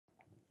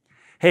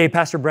Hey,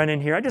 Pastor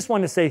Brennan here. I just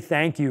want to say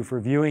thank you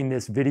for viewing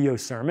this video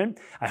sermon.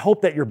 I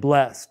hope that you're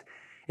blessed.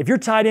 If you're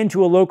tied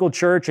into a local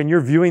church and you're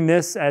viewing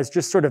this as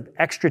just sort of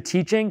extra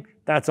teaching,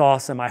 that's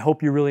awesome. I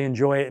hope you really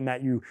enjoy it and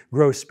that you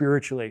grow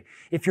spiritually.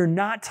 If you're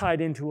not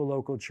tied into a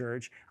local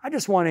church, I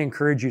just want to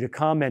encourage you to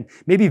come and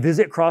maybe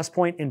visit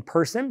Crosspoint in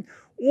person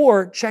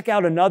or check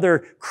out another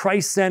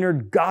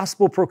Christ-centered,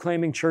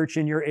 gospel-proclaiming church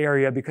in your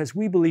area, because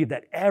we believe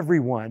that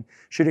everyone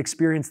should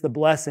experience the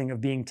blessing of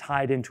being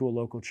tied into a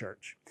local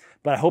church.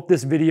 But I hope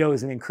this video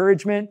is an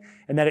encouragement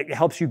and that it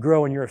helps you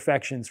grow in your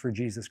affections for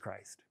Jesus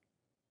Christ.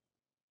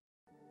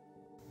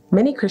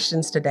 Many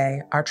Christians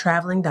today are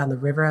traveling down the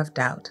river of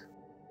doubt.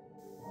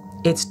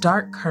 Its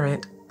dark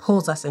current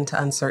pulls us into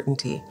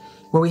uncertainty,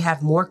 where we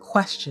have more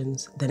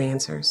questions than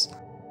answers.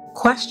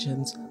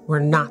 Questions we're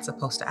not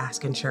supposed to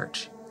ask in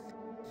church.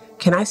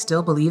 Can I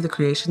still believe the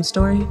creation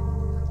story?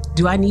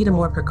 Do I need a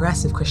more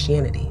progressive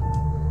Christianity?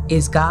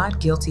 Is God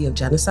guilty of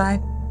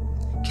genocide?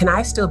 Can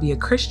I still be a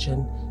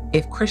Christian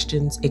if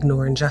Christians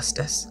ignore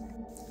injustice?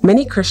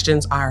 Many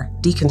Christians are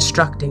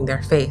deconstructing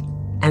their faith,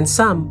 and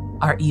some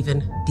are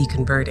even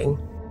deconverting.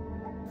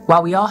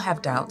 While we all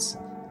have doubts,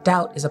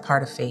 doubt is a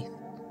part of faith.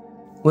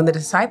 When the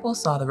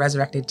disciples saw the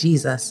resurrected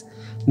Jesus,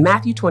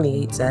 Matthew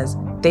 28 says,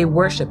 they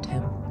worshiped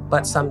him,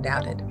 but some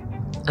doubted.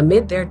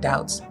 Amid their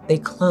doubts, they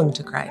clung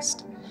to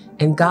Christ,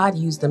 and God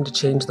used them to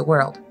change the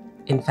world.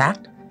 In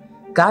fact,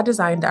 God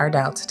designed our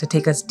doubts to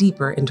take us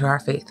deeper into our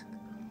faith.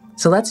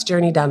 So let's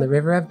journey down the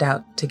river of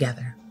doubt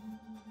together.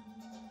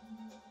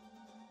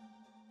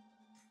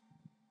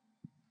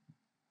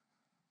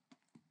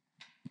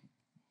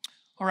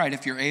 All right,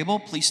 if you're able,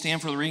 please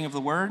stand for the reading of the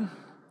word.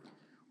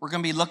 We're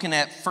going to be looking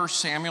at 1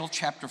 Samuel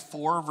chapter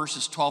 4,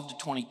 verses 12 to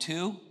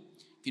 22.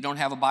 If you don't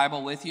have a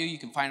Bible with you, you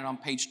can find it on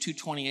page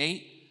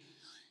 228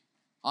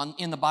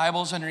 in the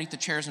Bibles underneath the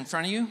chairs in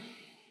front of you.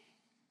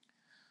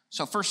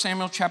 So 1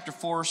 Samuel chapter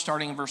 4,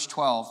 starting in verse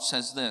 12,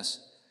 says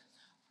this.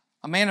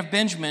 A man of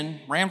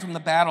Benjamin ran from the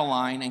battle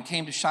line and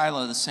came to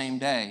Shiloh the same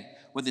day,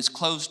 with his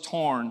clothes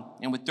torn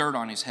and with dirt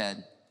on his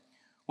head.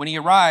 When he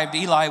arrived,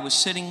 Eli was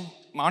sitting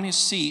on his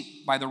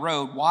seat by the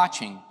road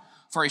watching,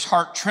 for his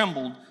heart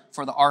trembled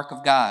for the Ark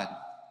of God.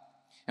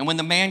 And when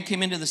the man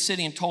came into the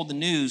city and told the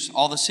news,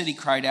 all the city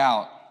cried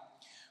out.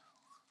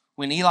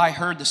 When Eli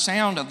heard the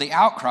sound of the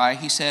outcry,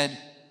 he said,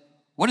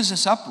 "What is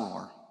this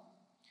uproar?"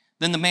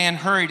 Then the man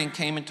hurried and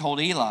came and told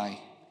Eli.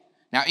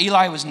 Now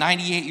Eli was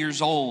 98 years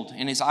old,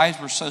 and his eyes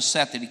were so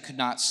set that he could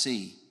not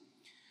see.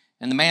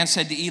 And the man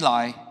said to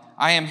Eli,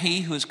 "I am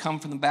he who has come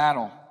from the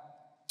battle.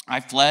 I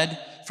fled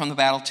from the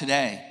battle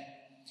today."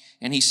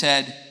 And he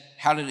said,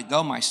 "How did it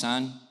go, my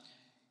son?"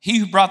 He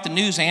who brought the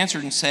news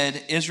answered and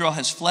said, "Israel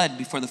has fled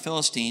before the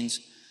Philistines.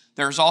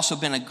 There has also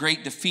been a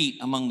great defeat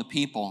among the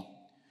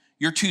people.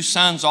 Your two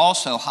sons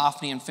also,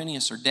 Hophni and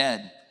Phinehas, are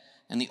dead,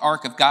 and the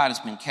Ark of God has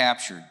been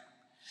captured."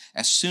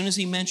 As soon as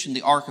he mentioned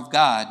the Ark of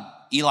God,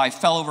 Eli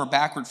fell over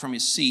backward from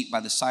his seat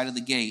by the side of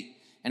the gate,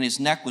 and his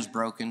neck was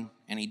broken,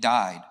 and he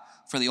died,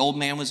 for the old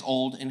man was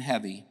old and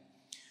heavy.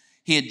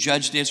 He had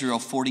judged Israel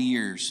 40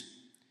 years.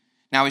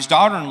 Now his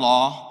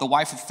daughter-in-law, the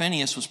wife of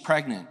Phinehas, was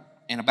pregnant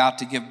and about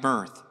to give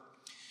birth.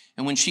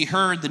 And when she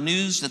heard the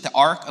news that the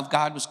Ark of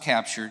God was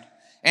captured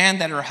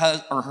and that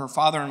her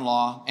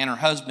father-in-law and her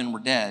husband were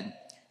dead,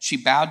 she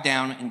bowed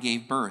down and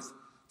gave birth,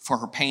 for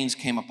her pains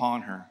came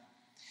upon her.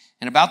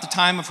 And about the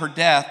time of her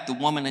death, the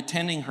woman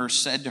attending her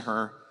said to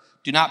her,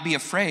 "Do not be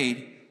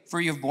afraid, for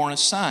you have borne a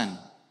son."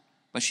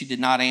 But she did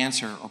not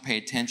answer or pay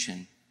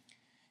attention.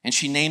 And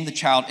she named the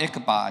child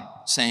Ichabod,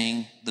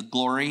 saying, "The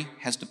glory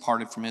has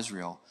departed from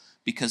Israel,"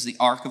 because the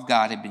Ark of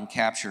God had been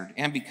captured,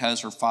 and because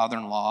her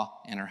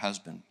father-in-law and her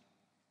husband.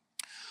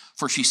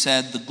 For she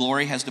said, "The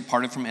glory has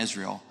departed from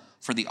Israel,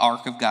 for the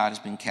Ark of God has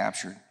been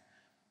captured."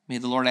 May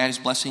the Lord add his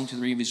blessing to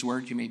the reading of his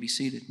word. You may be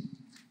seated.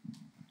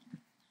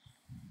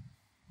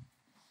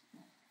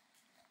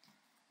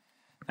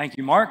 Thank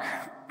you, Mark.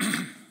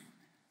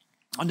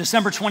 On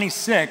December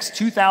 26,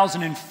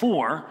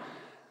 2004,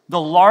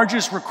 the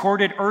largest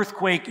recorded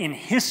earthquake in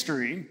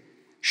history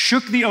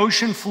shook the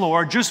ocean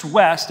floor just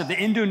west of the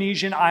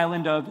Indonesian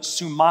island of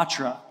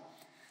Sumatra,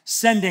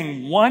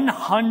 sending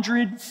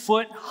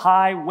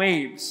 100-foot-high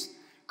waves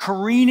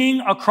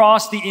careening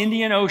across the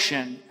Indian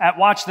Ocean at,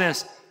 watch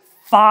this,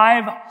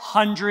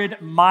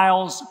 500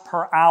 miles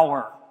per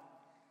hour.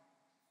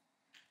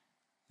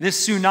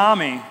 This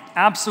tsunami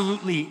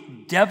absolutely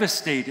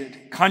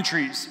devastated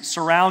countries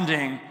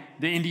surrounding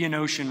the Indian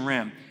Ocean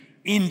rim.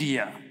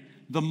 India,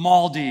 the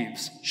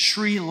Maldives,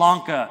 Sri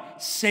Lanka,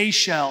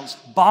 Seychelles,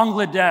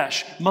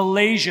 Bangladesh,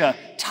 Malaysia,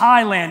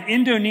 Thailand,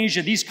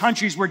 Indonesia. These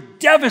countries were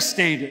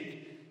devastated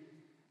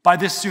by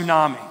this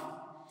tsunami.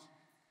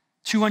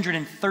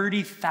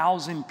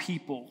 230,000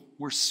 people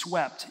were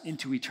swept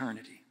into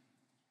eternity.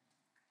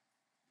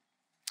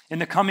 In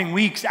the coming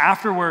weeks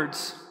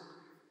afterwards,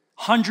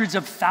 hundreds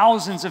of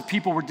thousands of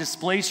people were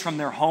displaced from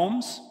their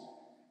homes,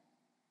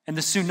 and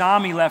the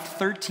tsunami left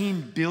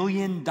 $13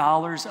 billion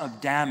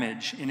of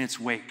damage in its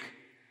wake,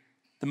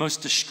 the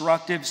most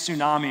destructive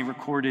tsunami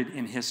recorded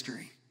in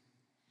history.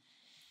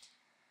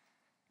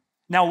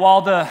 Now,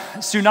 while the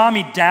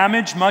tsunami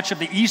damaged much of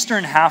the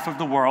eastern half of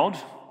the world,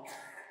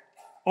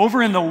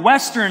 over in the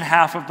western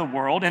half of the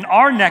world, in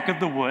our neck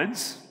of the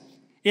woods,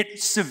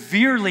 it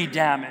severely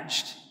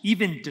damaged,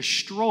 even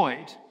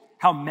destroyed,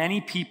 how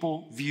many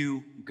people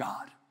view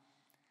God.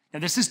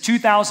 Now, this is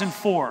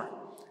 2004,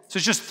 so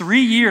it's just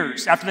 3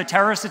 years after the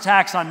terrorist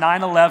attacks on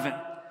 9/11.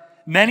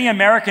 Many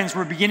Americans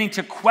were beginning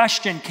to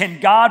question,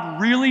 can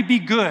God really be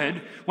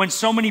good when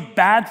so many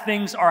bad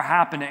things are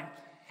happening?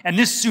 And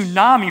this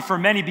tsunami for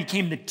many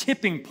became the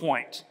tipping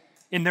point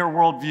in their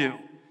worldview.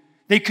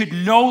 They could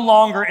no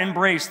longer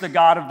embrace the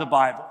God of the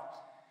Bible.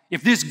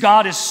 If this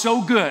God is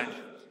so good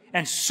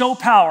and so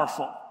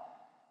powerful,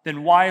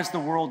 then why is the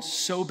world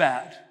so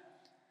bad,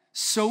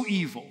 so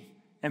evil,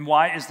 and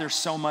why is there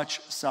so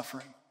much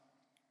suffering?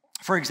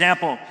 For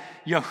example,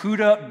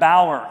 Yehuda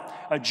Bauer,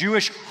 a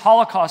Jewish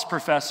Holocaust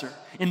professor,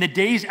 in the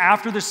days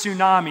after the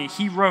tsunami,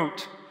 he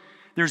wrote,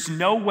 "There's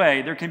no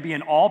way there can be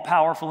an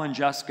all-powerful and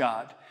just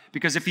God,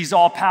 because if he's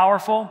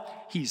all-powerful,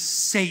 he's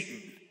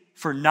Satan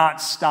for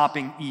not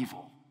stopping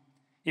evil.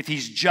 If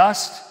he's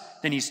just,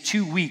 then he's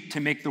too weak to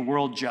make the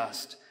world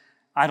just.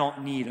 I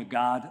don't need a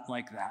God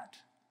like that."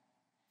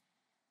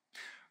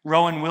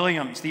 Rowan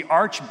Williams, the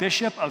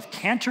Archbishop of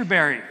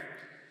Canterbury,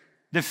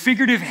 the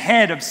figurative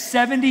head of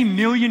 70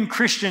 million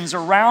Christians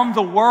around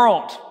the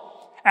world,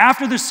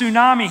 after the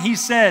tsunami, he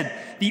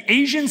said, "The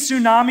Asian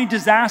tsunami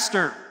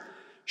disaster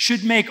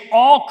should make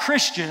all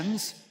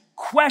Christians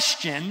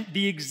question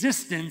the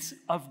existence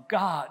of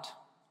God."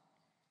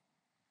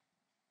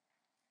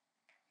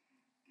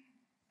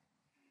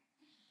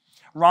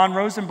 Ron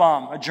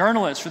Rosenbaum, a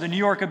journalist for the New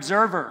York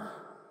Observer,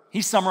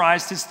 he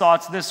summarized his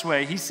thoughts this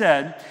way. He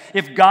said,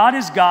 "If God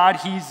is God,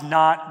 he's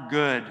not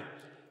good.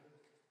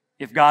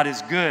 If God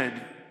is good,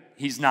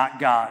 he's not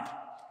God.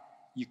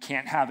 You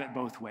can't have it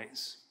both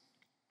ways."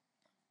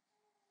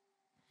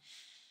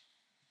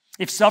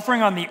 If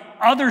suffering on the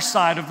other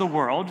side of the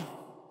world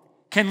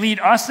can lead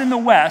us in the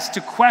West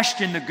to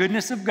question the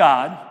goodness of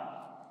God,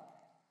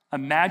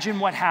 imagine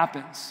what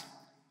happens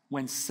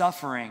when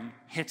suffering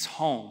hits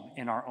home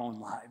in our own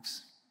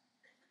lives.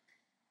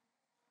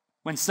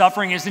 When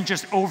suffering isn't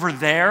just over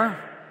there,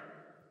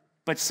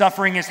 but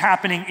suffering is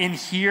happening in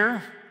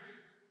here,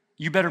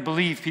 you better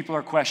believe people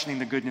are questioning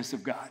the goodness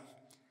of God.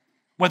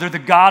 Whether the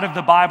God of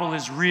the Bible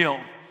is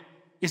real,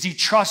 is he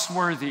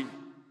trustworthy?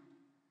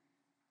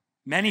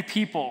 Many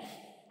people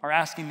are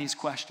asking these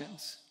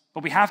questions.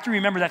 But we have to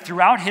remember that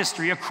throughout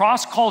history,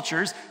 across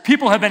cultures,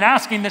 people have been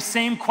asking the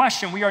same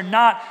question. We are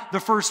not the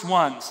first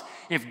ones.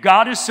 If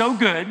God is so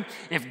good,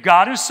 if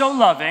God is so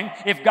loving,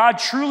 if God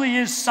truly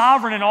is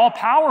sovereign and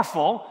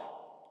all-powerful,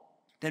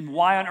 then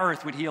why on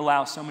earth would he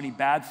allow so many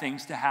bad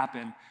things to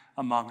happen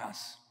among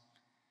us?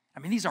 I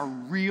mean, these are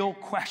real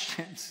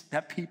questions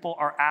that people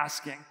are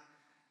asking.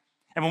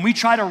 And when we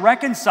try to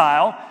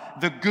reconcile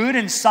the good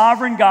and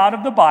sovereign God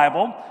of the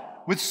Bible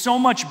with so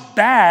much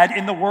bad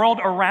in the world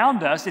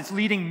around us, it's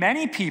leading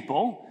many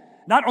people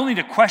not only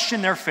to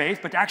question their faith,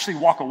 but to actually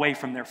walk away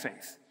from their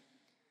faith.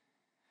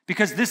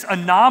 Because this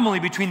anomaly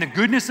between the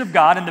goodness of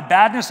God and the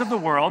badness of the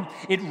world,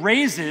 it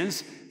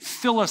raises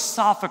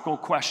philosophical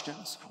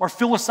questions or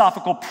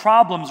philosophical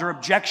problems or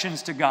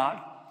objections to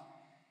God.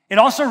 It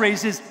also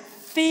raises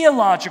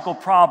theological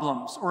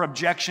problems or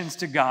objections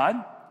to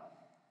God.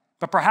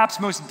 But perhaps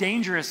most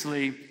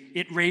dangerously,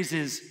 it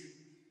raises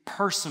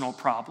personal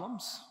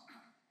problems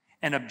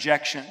and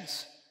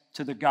objections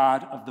to the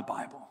God of the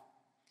Bible.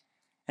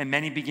 And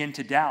many begin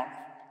to doubt.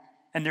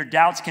 And their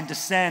doubts can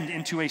descend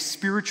into a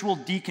spiritual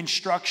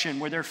deconstruction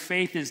where their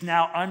faith is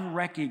now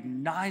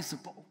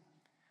unrecognizable.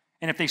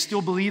 And if they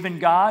still believe in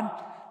God,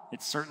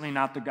 it's certainly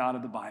not the God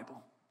of the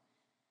Bible.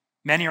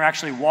 Many are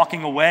actually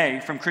walking away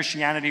from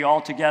Christianity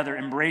altogether,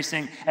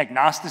 embracing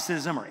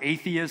agnosticism or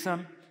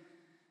atheism.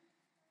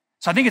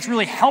 So I think it's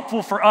really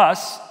helpful for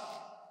us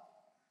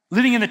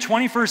living in the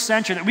 21st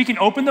century that we can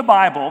open the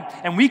Bible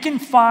and we can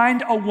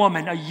find a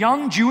woman, a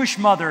young Jewish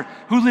mother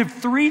who lived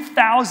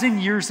 3,000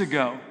 years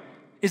ago,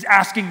 is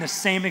asking the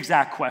same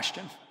exact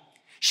question.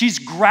 She's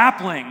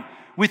grappling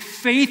with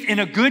faith in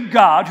a good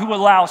God who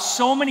allows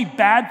so many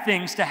bad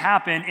things to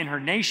happen in her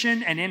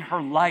nation and in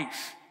her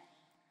life.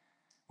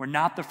 We're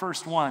not the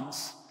first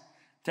ones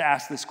to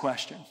ask this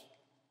question.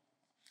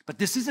 But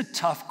this is a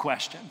tough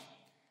question.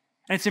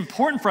 And it's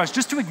important for us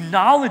just to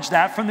acknowledge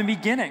that from the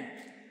beginning.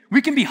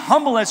 We can be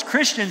humble as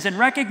Christians and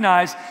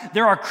recognize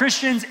there are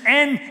Christians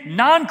and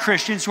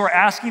non-Christians who are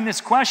asking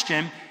this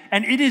question,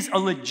 and it is a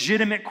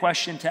legitimate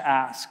question to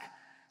ask.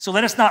 So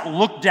let us not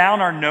look down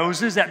our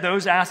noses at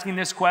those asking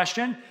this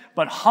question,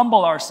 but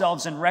humble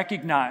ourselves and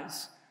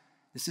recognize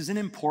this is an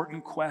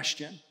important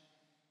question.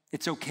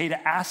 It's okay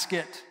to ask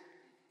it,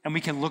 and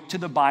we can look to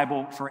the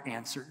Bible for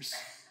answers.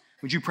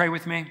 Would you pray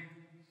with me?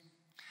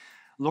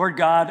 Lord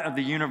God of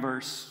the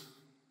universe,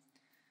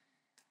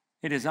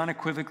 it is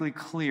unequivocally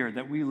clear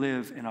that we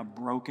live in a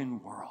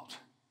broken world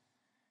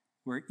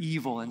where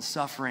evil and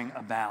suffering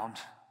abound.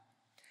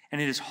 And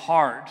it is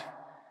hard.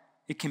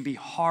 It can be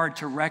hard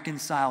to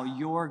reconcile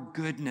your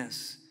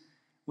goodness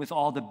with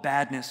all the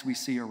badness we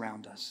see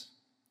around us.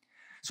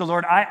 So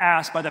Lord, I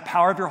ask by the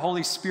power of your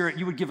Holy Spirit,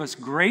 you would give us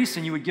grace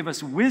and you would give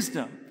us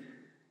wisdom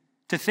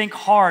to think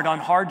hard on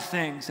hard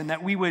things, and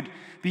that we would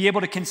be able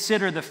to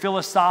consider the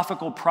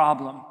philosophical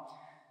problem,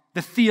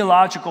 the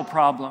theological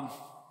problem.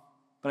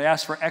 But I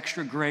ask for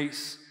extra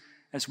grace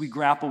as we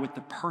grapple with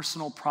the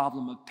personal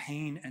problem of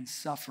pain and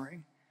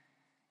suffering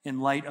in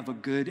light of a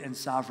good and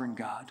sovereign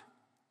God.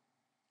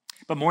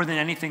 But more than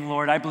anything,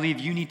 Lord, I believe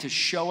you need to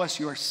show us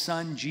your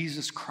Son,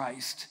 Jesus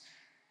Christ,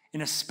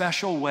 in a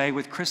special way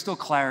with crystal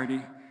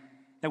clarity,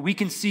 that we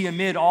can see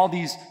amid all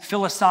these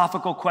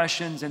philosophical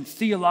questions and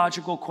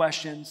theological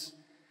questions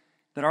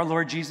that our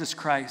Lord Jesus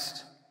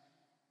Christ,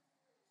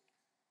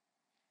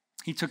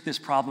 he took this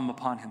problem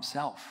upon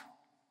himself.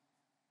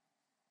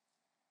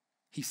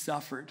 He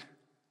suffered.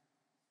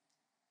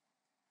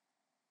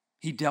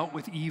 He dealt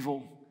with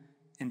evil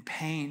and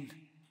pain.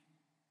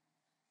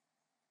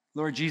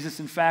 Lord Jesus,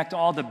 in fact,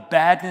 all the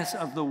badness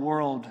of the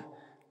world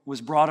was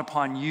brought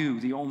upon you,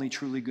 the only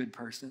truly good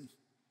person.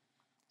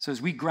 So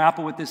as we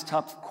grapple with this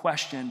tough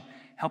question,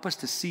 help us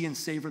to see and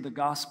savor the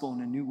gospel in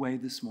a new way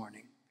this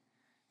morning.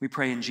 We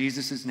pray in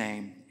Jesus'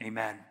 name,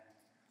 amen.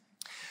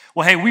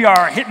 Well, hey, we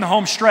are hitting the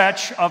home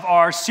stretch of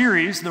our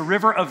series, The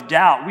River of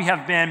Doubt. We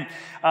have been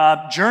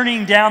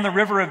journeying down the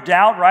river of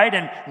doubt, right?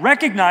 And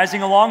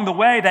recognizing along the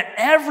way that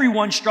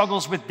everyone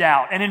struggles with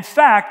doubt. And in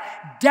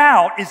fact,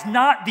 doubt is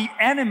not the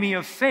enemy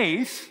of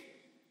faith.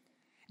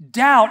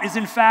 Doubt is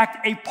in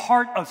fact a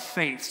part of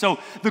faith. So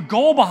the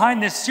goal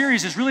behind this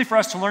series is really for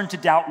us to learn to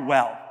doubt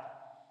well.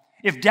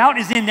 If doubt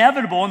is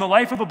inevitable in the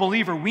life of a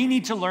believer, we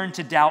need to learn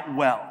to doubt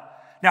well.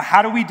 Now,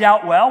 how do we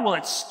doubt well? Well,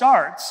 it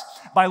starts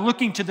by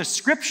looking to the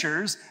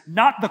scriptures,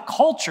 not the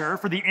culture,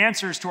 for the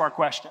answers to our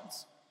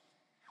questions.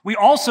 We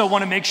also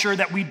want to make sure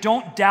that we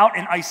don't doubt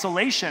in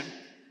isolation.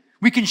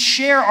 We can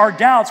share our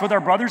doubts with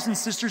our brothers and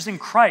sisters in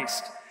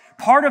Christ.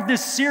 Part of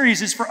this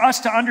series is for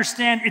us to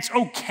understand it's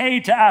okay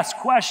to ask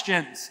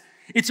questions.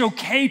 It's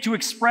okay to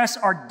express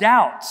our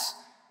doubts.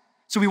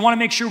 So we want to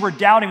make sure we're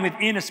doubting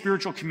within a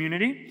spiritual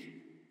community.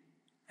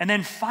 And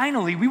then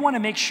finally, we want to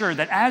make sure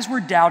that as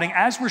we're doubting,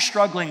 as we're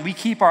struggling, we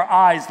keep our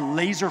eyes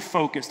laser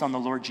focused on the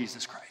Lord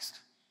Jesus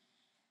Christ.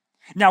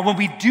 Now, when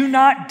we do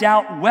not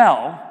doubt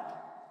well,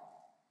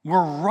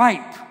 we're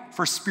ripe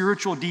for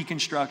spiritual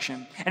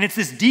deconstruction. And it's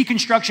this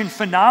deconstruction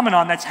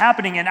phenomenon that's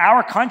happening in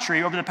our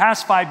country over the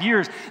past 5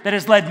 years that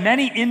has led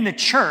many in the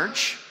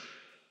church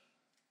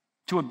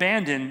to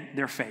abandon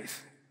their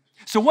faith.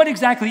 So what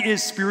exactly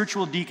is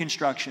spiritual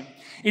deconstruction?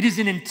 It is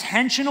an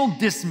intentional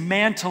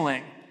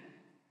dismantling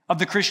of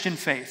the Christian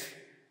faith.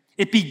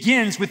 It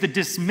begins with the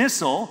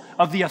dismissal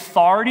of the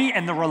authority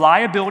and the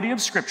reliability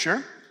of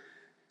Scripture.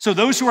 So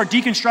those who are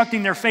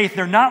deconstructing their faith,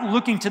 they're not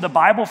looking to the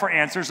Bible for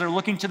answers, they're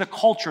looking to the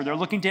culture, they're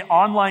looking to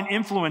online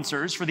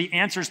influencers for the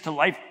answers to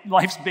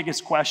life's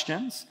biggest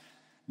questions.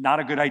 Not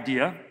a good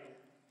idea,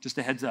 just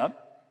a heads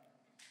up.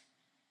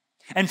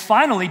 And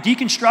finally,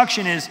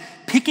 deconstruction is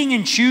picking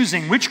and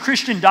choosing which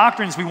Christian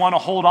doctrines we want to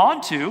hold on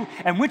to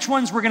and which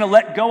ones we're going to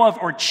let go of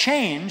or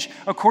change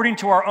according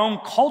to our own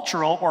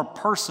cultural or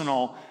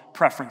personal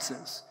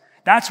preferences.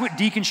 That's what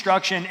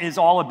deconstruction is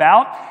all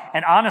about.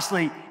 And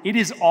honestly, it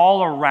is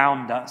all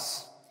around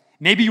us.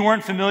 Maybe you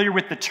weren't familiar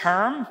with the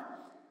term,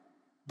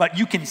 but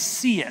you can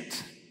see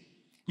it.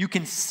 You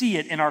can see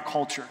it in our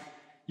culture.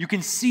 You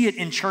can see it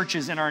in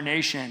churches in our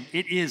nation.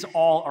 It is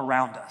all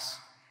around us.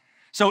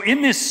 So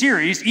in this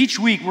series, each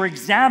week we're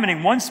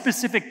examining one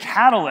specific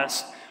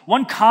catalyst,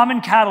 one common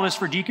catalyst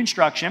for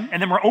deconstruction,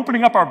 and then we're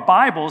opening up our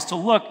Bibles to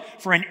look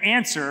for an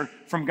answer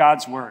from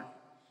God's Word.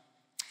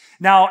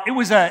 Now, it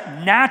was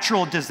a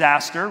natural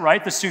disaster,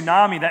 right? The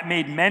tsunami that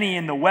made many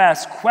in the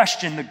West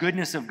question the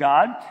goodness of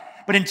God.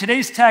 But in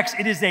today's text,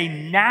 it is a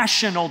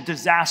national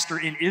disaster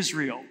in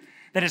Israel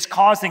that is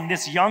causing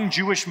this young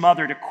Jewish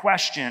mother to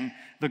question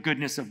the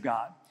goodness of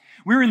God.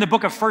 We're in the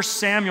book of 1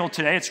 Samuel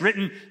today. It's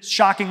written,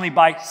 shockingly,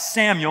 by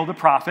Samuel the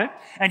prophet,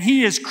 and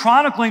he is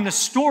chronicling the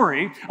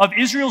story of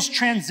Israel's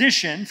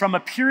transition from a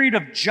period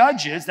of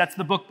judges, that's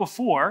the book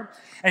before,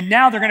 and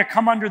now they're going to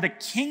come under the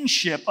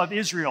kingship of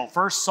Israel,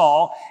 first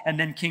Saul and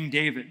then King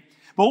David.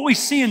 But what we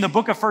see in the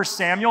book of 1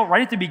 Samuel,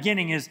 right at the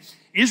beginning, is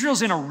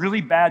Israel's in a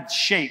really bad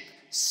shape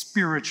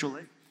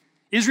spiritually.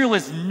 Israel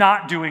is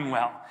not doing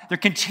well. They're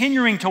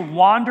continuing to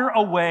wander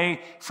away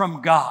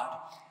from God.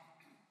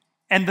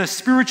 And the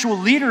spiritual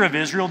leader of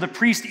Israel, the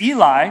priest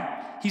Eli,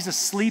 he's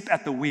asleep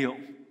at the wheel.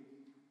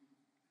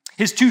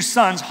 His two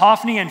sons,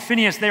 Hophni and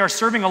Phinehas, they are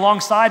serving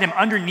alongside him,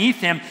 underneath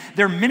him.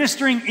 They're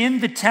ministering in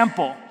the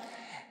tabernacle.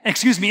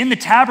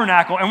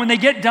 And when they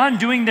get done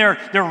doing their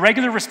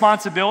regular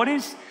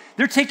responsibilities,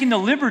 they're taking the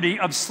liberty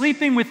of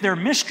sleeping with their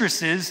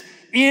mistresses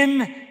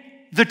in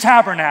the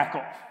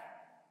tabernacle.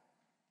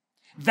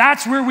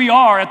 That's where we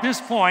are at this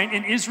point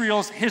in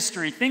Israel's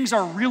history. Things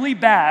are really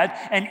bad,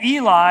 and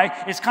Eli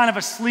is kind of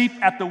asleep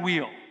at the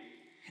wheel.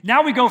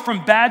 Now we go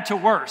from bad to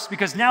worse,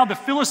 because now the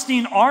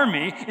Philistine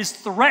army is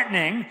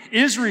threatening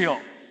Israel.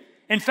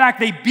 In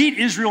fact, they beat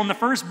Israel in the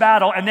first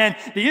battle, and then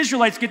the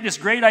Israelites get this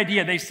great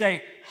idea. They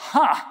say,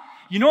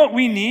 you know what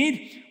we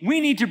need?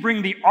 We need to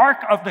bring the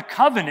Ark of the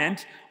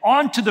Covenant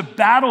onto the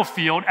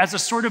battlefield as a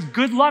sort of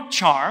good luck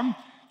charm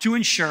to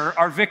ensure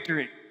our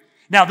victory.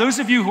 Now, those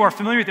of you who are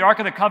familiar with the Ark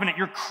of the Covenant,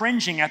 you're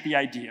cringing at the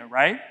idea,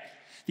 right?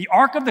 The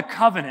Ark of the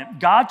Covenant,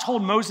 God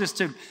told Moses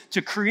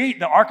to create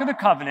the Ark of the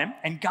Covenant,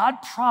 and God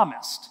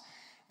promised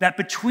that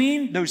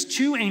between those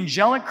two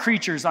angelic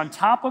creatures on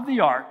top of the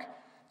ark,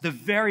 the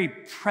very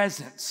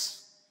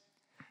presence,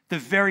 the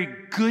very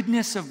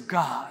goodness of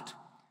God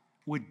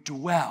would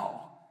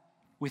dwell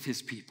with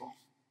his people.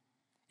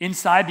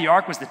 Inside the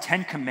ark was the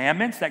 10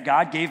 commandments that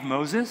God gave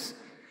Moses,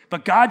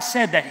 but God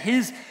said that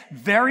his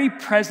very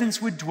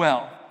presence would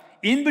dwell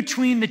in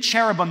between the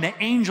cherubim, the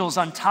angels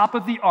on top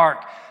of the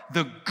ark,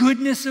 the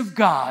goodness of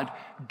God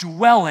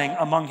dwelling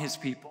among his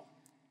people.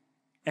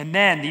 And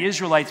then the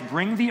Israelites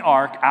bring the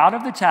ark out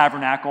of the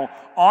tabernacle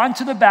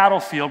onto the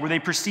battlefield where they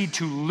proceed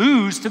to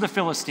lose to the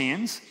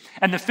Philistines,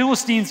 and the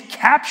Philistines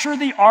capture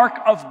the ark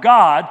of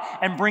God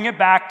and bring it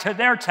back to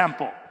their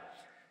temple.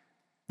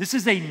 This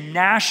is a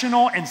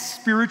national and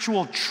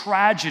spiritual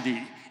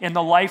tragedy in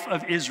the life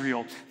of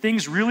Israel.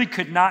 Things really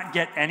could not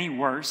get any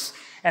worse,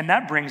 and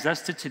that brings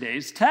us to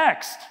today's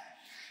text.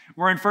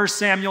 We're in 1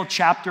 Samuel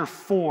chapter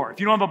 4. If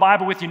you don't have a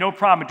Bible with you, no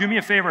problem. But do me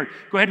a favor,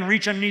 go ahead and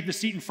reach underneath the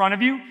seat in front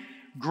of you.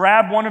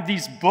 Grab one of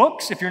these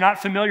books. If you're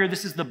not familiar,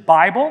 this is the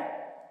Bible.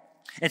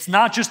 It's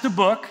not just a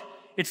book,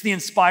 it's the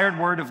inspired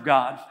word of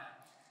God.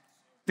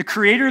 The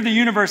creator of the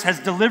universe has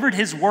delivered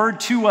his word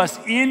to us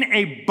in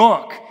a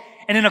book.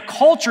 And in a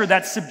culture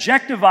that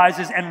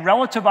subjectivizes and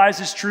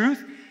relativizes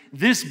truth,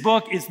 this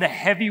book is the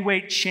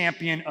heavyweight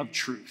champion of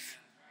truth.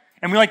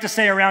 And we like to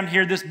say around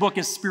here, this book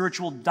is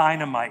spiritual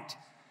dynamite.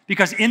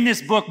 Because in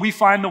this book, we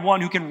find the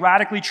one who can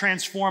radically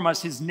transform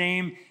us. His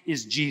name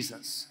is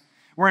Jesus.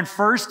 We're in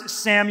 1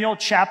 Samuel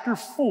chapter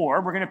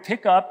 4. We're going to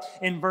pick up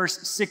in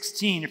verse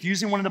 16. If you're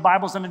using one of the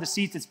Bibles under the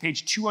seats, it's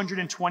page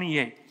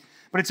 228.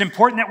 But it's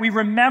important that we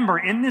remember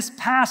in this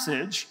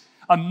passage,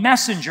 a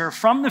messenger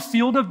from the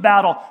field of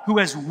battle who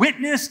has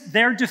witnessed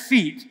their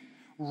defeat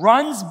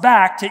runs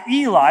back to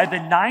Eli, the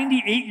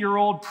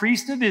 98-year-old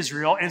priest of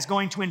Israel, and is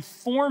going to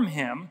inform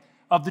him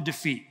of the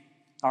defeat.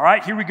 All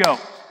right, here we go.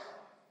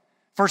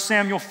 1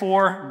 Samuel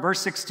 4,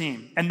 verse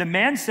 16. And the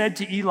man said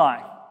to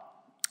Eli,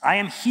 I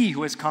am he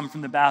who has come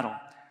from the battle.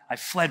 I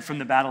fled from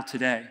the battle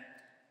today.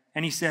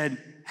 And he said,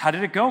 how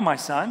did it go, my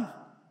son?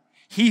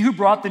 He who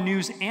brought the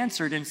news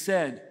answered and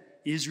said,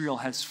 Israel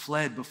has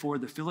fled before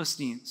the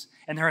Philistines,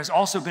 and there has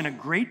also been a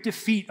great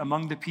defeat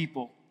among the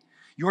people.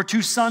 Your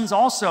two sons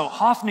also,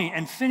 Hophni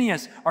and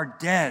Phinehas, are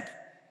dead,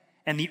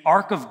 and the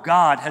Ark of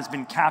God has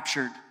been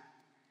captured.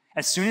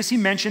 As soon as he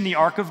mentioned the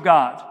Ark of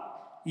God,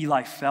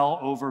 Eli fell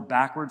over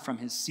backward from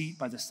his seat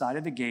by the side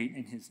of the gate,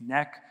 and his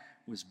neck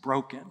was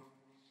broken,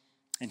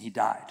 and he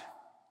died.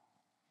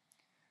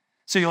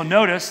 So you'll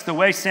notice the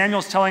way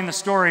Samuel's telling the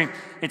story,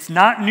 it's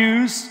not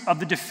news of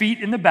the defeat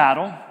in the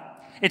battle.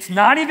 It's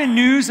not even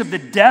news of the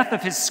death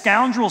of his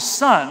scoundrel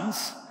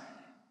sons.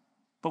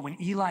 But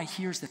when Eli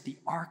hears that the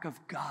Ark of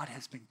God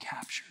has been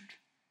captured,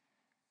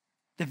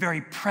 the very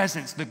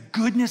presence, the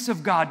goodness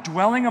of God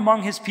dwelling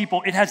among his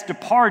people, it has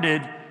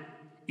departed,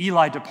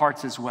 Eli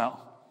departs as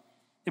well.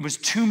 It was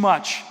too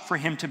much for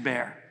him to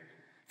bear.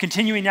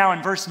 Continuing now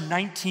in verse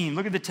 19,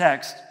 look at the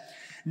text.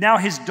 Now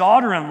his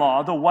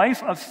daughter-in-law, the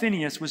wife of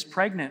Phinehas, was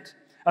pregnant,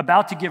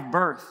 about to give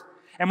birth.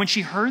 And when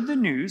she heard the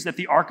news that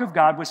the Ark of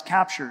God was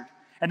captured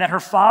and that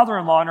her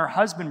father-in-law and her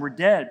husband were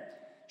dead,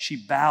 she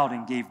bowed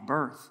and gave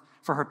birth,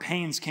 for her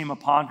pains came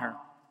upon her.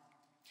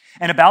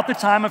 And about the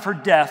time of her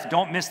death,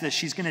 don't miss this,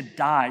 she's going to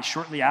die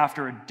shortly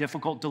after a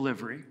difficult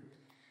delivery.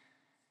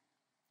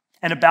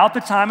 And about the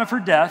time of her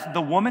death,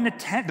 the women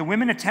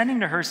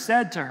attending to her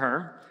said to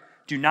her,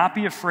 do not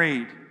be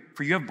afraid,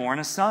 for you have borne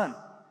a son.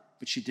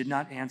 But she did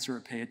not answer or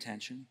pay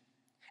attention.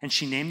 And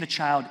she named the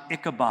child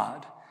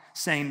Ichabod,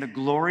 saying, the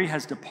glory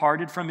has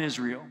departed from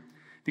Israel,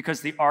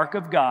 because the Ark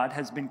of God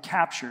has been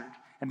captured,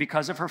 and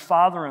because of her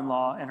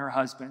father-in-law and her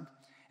husband.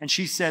 And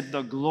she said,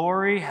 the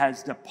glory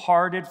has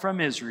departed from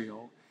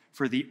Israel,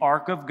 for the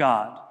Ark of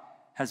God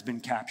has been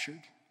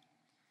captured.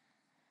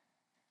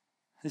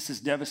 This is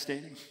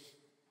devastating.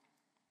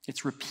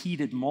 It's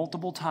repeated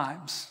multiple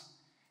times.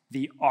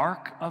 The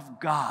Ark of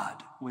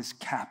God was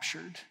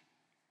captured.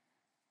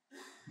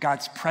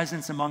 God's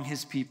presence among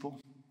his people,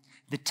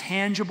 the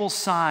tangible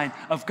sign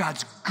of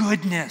God's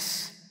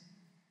goodness,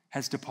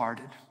 has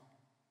departed.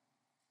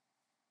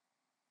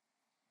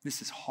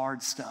 This is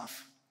hard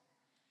stuff.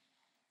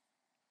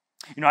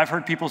 You know, I've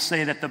heard people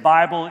say that the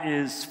Bible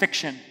is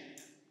fiction,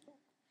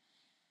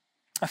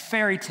 a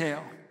fairy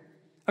tale,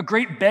 a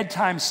great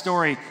bedtime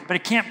story, but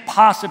it can't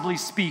possibly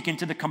speak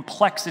into the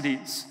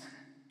complexities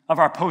of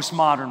our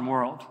postmodern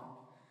world.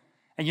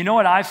 And you know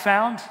what I've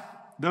found?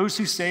 Those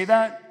who say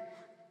that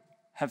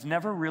have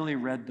never really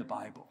read the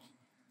Bible.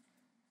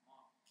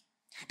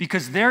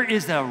 Because there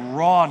is a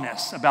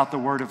rawness about the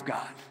Word of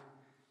God.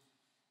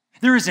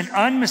 There is an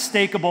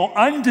unmistakable,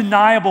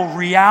 undeniable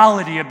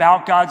reality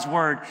about God's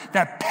Word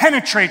that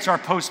penetrates our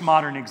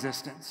postmodern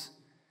existence.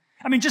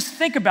 I mean, just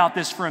think about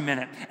this for a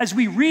minute. As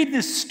we read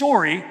this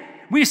story,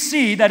 we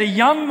see that a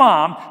young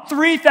mom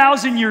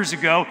 3,000 years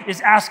ago is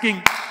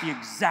asking the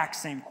exact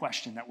same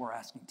question that we're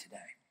asking today.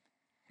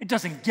 It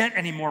doesn't get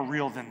any more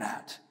real than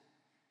that.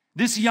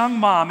 This young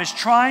mom is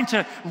trying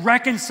to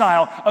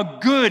reconcile a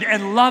good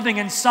and loving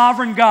and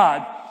sovereign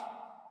God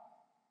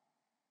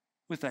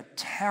with a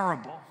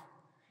terrible,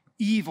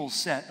 evil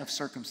set of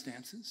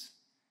circumstances.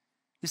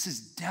 This is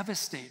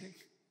devastating.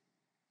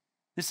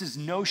 This is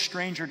no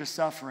stranger to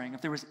suffering.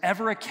 If there was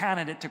ever a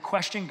candidate to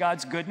question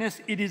God's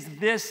goodness, it is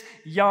this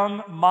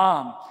young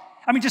mom.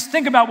 I mean, just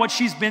think about what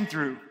she's been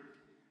through.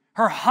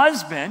 Her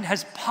husband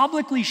has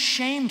publicly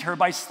shamed her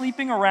by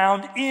sleeping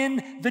around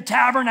in the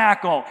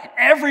tabernacle.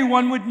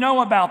 Everyone would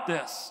know about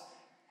this.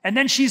 And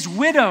then she's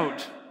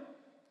widowed.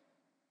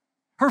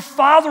 Her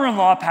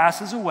father-in-law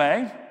passes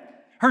away.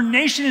 Her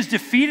nation is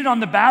defeated on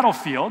the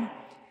battlefield.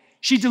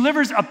 She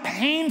delivers a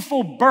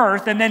painful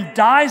birth and then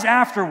dies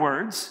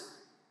afterwards.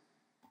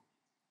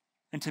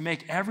 And to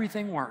make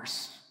everything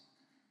worse,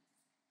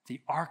 the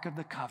Ark of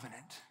the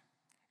Covenant,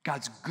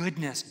 God's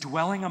goodness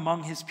dwelling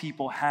among his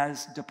people,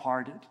 has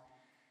departed.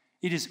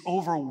 It is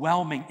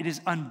overwhelming. It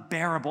is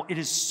unbearable. It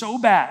is so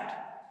bad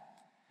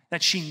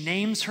that she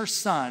names her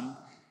son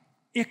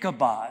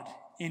Ichabod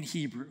in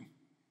Hebrew.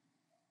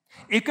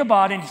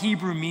 Ichabod in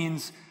Hebrew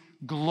means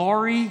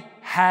glory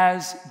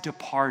has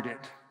departed.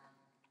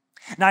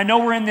 Now, I know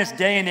we're in this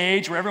day and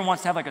age where everyone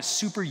wants to have like a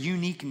super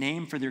unique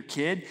name for their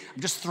kid.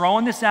 I'm just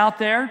throwing this out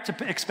there to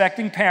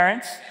expecting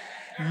parents.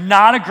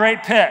 Not a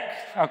great pick,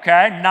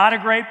 okay? Not a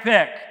great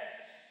pick.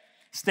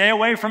 Stay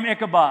away from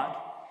Ichabod.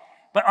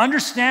 But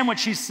understand what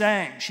she's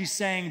saying. She's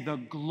saying the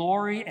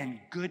glory and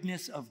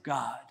goodness of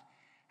God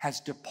has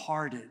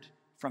departed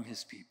from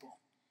his people.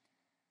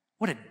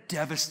 What a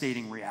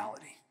devastating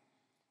reality.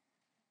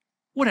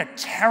 What a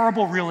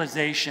terrible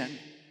realization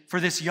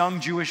for this young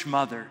Jewish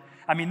mother.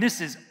 I mean,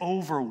 this is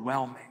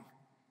overwhelming.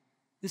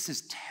 This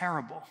is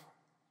terrible.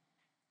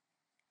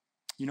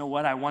 You know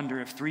what? I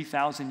wonder if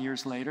 3,000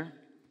 years later,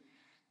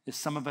 if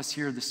some of us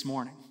here this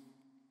morning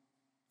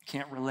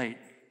can't relate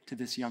to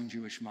this young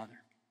Jewish mother.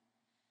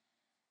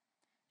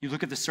 You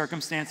look at the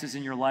circumstances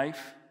in your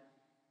life.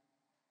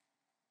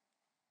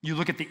 You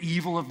look at the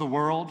evil of the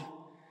world.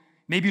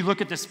 Maybe you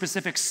look at the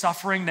specific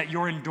suffering that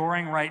you're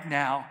enduring right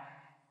now,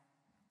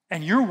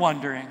 and you're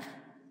wondering,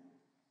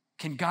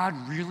 can God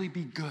really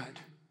be good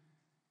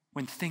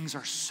when things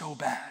are so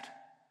bad?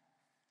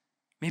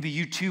 Maybe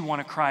you too want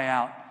to cry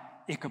out,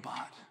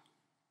 Ichabod.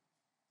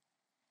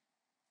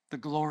 The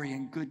glory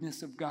and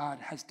goodness of God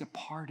has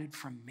departed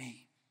from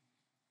me.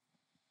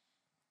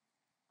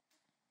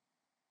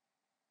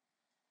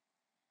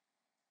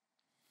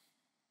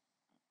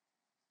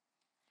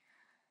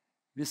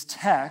 This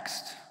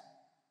text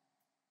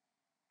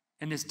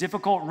and this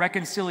difficult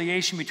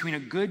reconciliation between a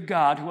good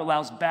God who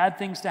allows bad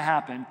things to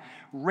happen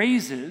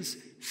raises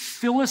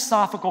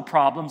philosophical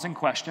problems and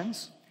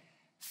questions,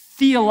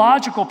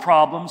 theological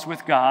problems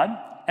with God,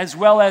 as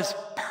well as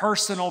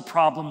personal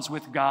problems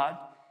with God.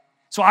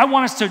 So I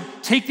want us to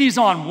take these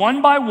on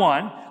one by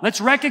one.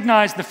 Let's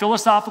recognize the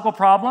philosophical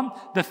problem,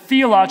 the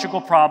theological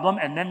problem,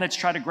 and then let's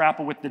try to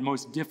grapple with the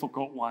most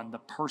difficult one, the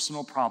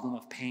personal problem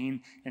of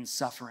pain and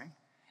suffering,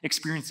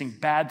 experiencing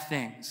bad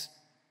things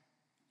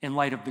in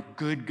light of the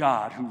good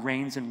God who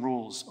reigns and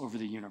rules over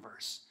the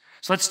universe.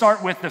 So let's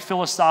start with the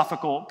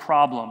philosophical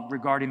problem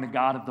regarding the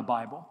God of the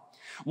Bible.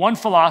 One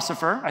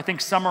philosopher, I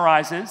think,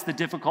 summarizes the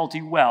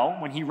difficulty well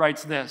when he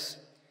writes this: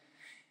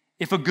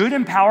 if a good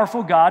and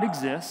powerful God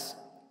exists,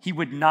 he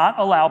would not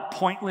allow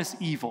pointless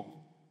evil.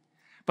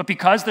 But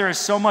because there is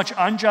so much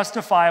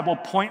unjustifiable,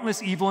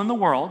 pointless evil in the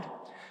world,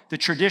 the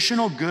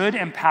traditional good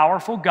and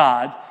powerful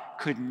God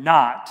could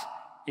not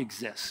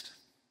exist.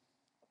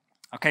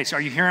 Okay, so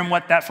are you hearing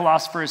what that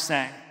philosopher is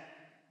saying?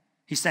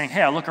 He's saying,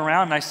 hey, I look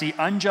around and I see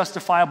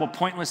unjustifiable,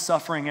 pointless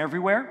suffering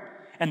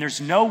everywhere, and there's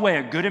no way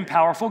a good and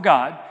powerful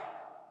God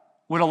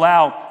would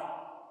allow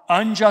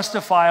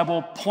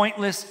unjustifiable,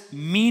 pointless,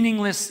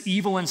 meaningless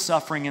evil and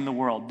suffering in the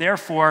world.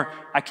 Therefore,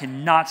 I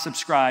cannot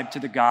subscribe to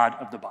the God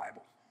of the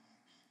Bible.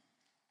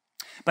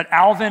 But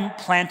Alvin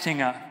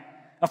Plantinga,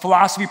 a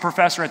philosophy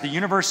professor at the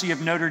University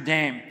of Notre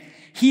Dame,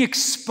 he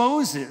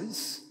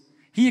exposes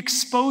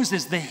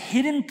the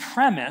hidden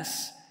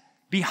premise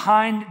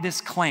behind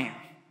this claim.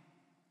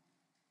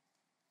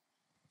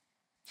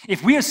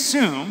 If we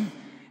assume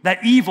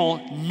that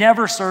evil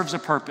never serves a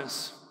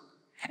purpose,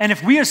 and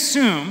if we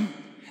assume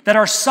that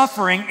our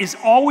suffering is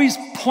always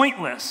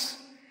pointless,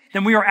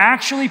 then we are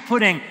actually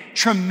putting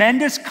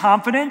tremendous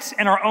confidence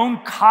in our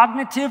own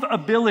cognitive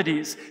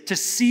abilities to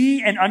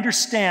see and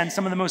understand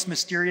some of the most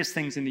mysterious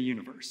things in the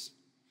universe.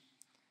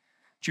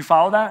 Do you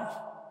follow that?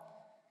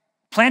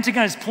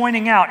 Plantinga is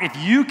pointing out, if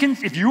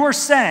you are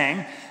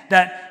saying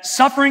that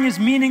suffering is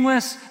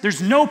meaningless,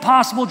 there's no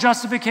possible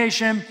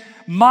justification,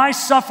 my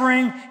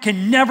suffering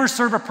can never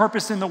serve a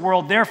purpose in the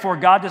world, therefore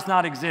God does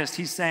not exist.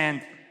 He's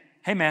saying,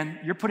 hey man,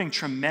 you're putting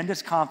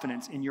tremendous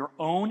confidence in your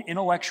own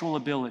intellectual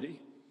ability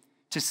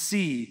to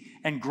see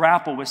and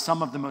grapple with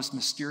some of the most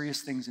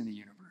mysterious things in the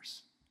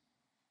universe.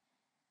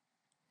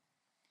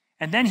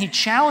 And then he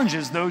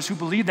challenges those who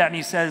believe that, and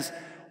he says,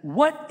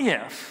 what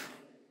if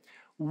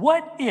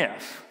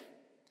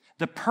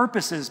the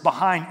purposes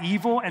behind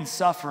evil and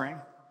suffering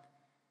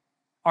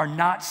are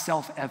not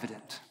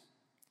self-evident?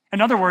 In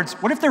other words,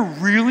 what if they're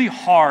really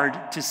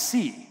hard to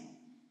see?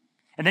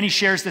 And then he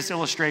shares this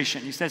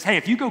illustration. He says, hey,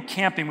 if you go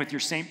camping with your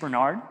St.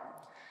 Bernard,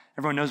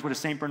 everyone knows what a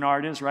St.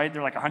 Bernard is, right?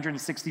 They're like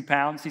 160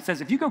 pounds. He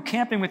says, if you go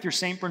camping with your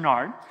St.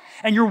 Bernard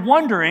and you're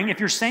wondering if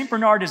your St.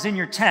 Bernard is in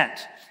your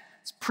tent,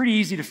 it's pretty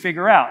easy to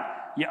figure out.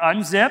 You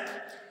unzip,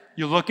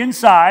 you look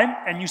inside,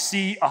 and you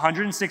see a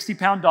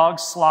 160-pound dog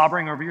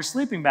slobbering over your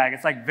sleeping bag.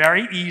 It's like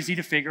very easy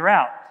to figure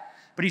out.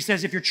 But he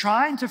says, if you're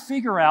trying to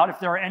figure out if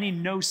there are any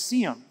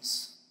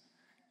no-see-ums,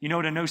 you know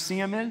what a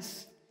no-see-um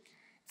is?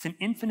 It's an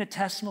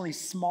infinitesimally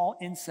small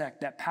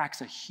insect that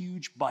packs a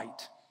huge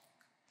bite.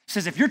 He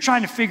says, if you're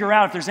trying to figure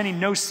out if there's any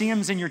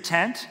no-see-ums in your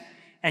tent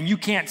and you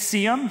can't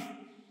see them,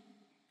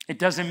 it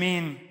doesn't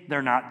mean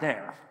they're not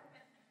there.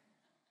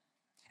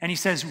 And he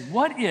says,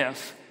 what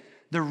if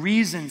the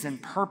reasons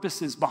and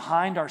purposes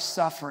behind our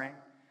suffering,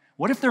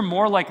 what if they're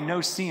more like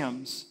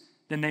no-see-ums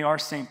than they are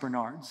St.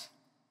 Bernards?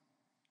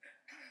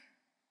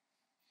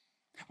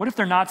 What if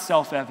they're not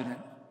self-evident?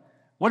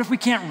 What if we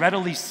can't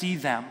readily see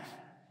them?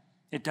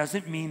 It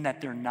doesn't mean that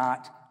they're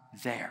not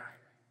there.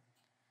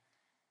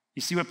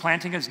 You see what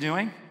planting is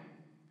doing?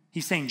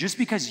 He's saying just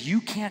because you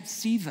can't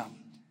see them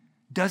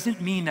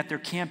doesn't mean that there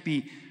can't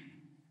be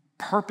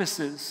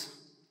purposes,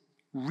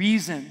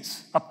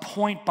 reasons, a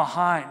point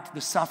behind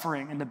the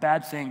suffering and the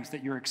bad things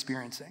that you're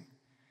experiencing.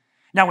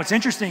 Now, what's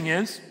interesting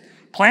is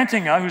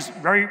Plantinga, who's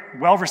very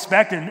well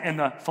respected in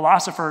the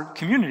philosopher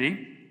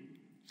community,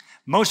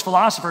 most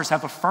philosophers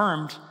have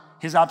affirmed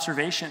his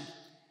observation.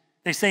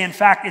 They say, in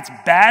fact, it's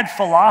bad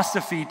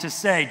philosophy to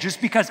say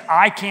just because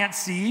I can't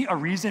see a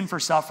reason for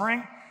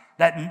suffering,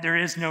 that there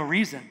is no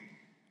reason.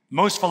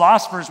 Most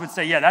philosophers would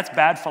say, yeah, that's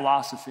bad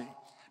philosophy.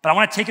 But I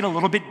want to take it a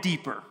little bit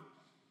deeper.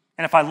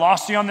 And if I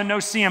lost you on the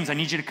no-see-ums, I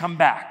need you to come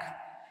back.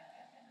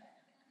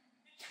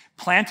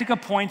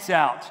 Plantinga points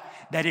out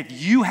that if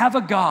you have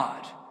a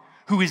God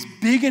who is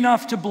big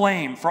enough to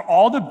blame for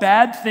all the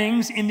bad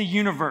things in the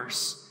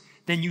universe,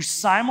 then you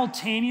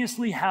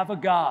simultaneously have a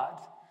God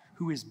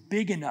who is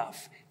big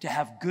enough to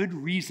have good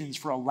reasons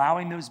for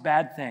allowing those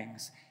bad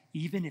things,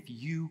 even if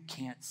you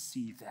can't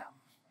see them.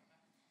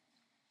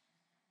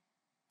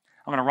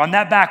 I'm going to run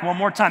that back one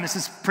more time. This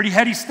is pretty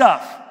heady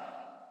stuff.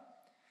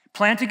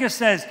 Plantinga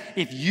says,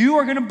 if you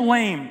are going to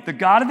blame the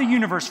God of the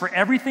universe for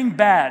everything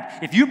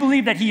bad, if you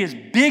believe that he is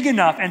big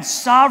enough and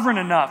sovereign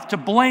enough to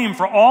blame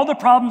for all the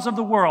problems of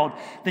the world,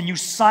 then you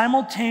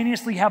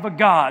simultaneously have a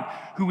God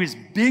who is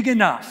big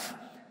enough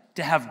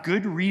to have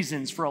good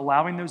reasons for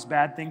allowing those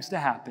bad things to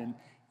happen,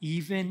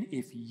 even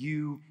if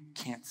you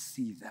can't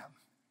see them.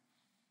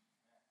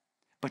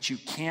 But you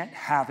can't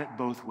have it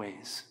both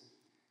ways.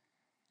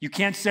 You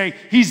can't say,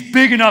 he's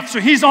big enough, so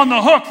he's on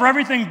the hook for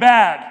everything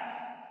bad.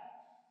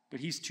 But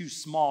he's too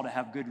small to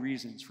have good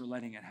reasons for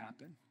letting it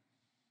happen.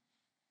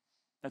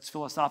 That's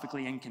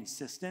philosophically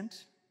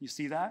inconsistent. You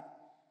see that?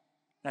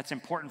 That's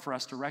important for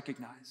us to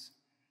recognize.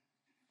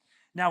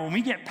 Now, when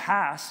we get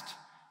past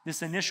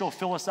this initial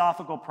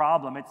philosophical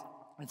problem,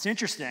 it's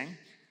interesting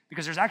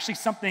because there's actually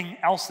something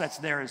else that's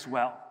there as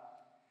well.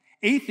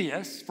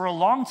 Atheists, for a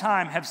long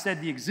time, have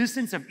said the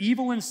existence of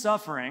evil and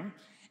suffering,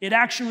 it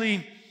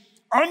actually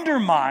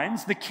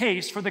undermines the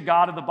case for the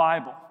God of the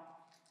Bible.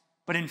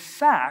 But in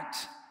fact,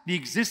 the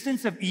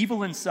existence of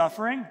evil and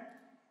suffering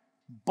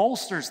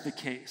bolsters the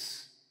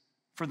case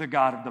for the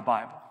God of the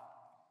Bible,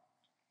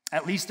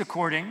 at least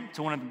according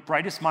to one of the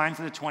brightest minds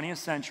of the 20th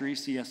century,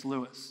 C.S.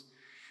 Lewis.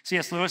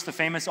 C.S. Lewis, the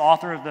famous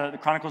author of the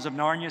Chronicles of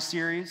Narnia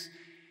series,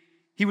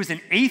 he was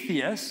an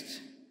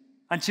atheist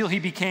until he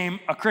became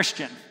a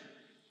Christian.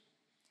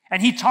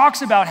 And he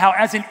talks about how,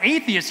 as an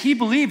atheist, he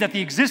believed that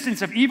the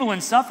existence of evil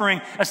and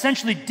suffering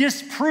essentially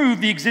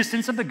disproved the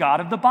existence of the God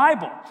of the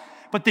Bible.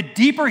 But the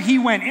deeper he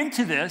went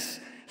into this,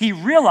 he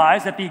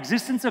realized that the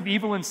existence of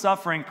evil and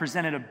suffering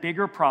presented a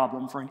bigger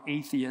problem for an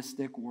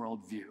atheistic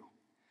worldview.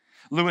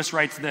 Lewis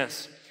writes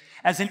this,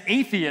 as an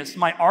atheist,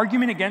 my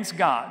argument against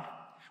God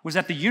was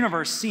that the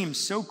universe seemed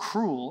so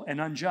cruel and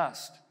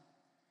unjust.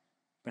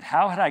 But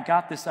how had I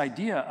got this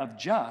idea of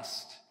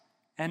just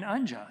and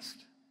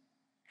unjust?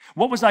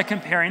 What was I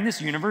comparing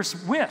this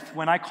universe with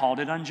when I called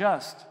it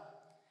unjust?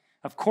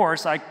 Of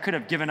course, I could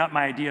have given up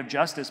my idea of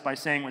justice by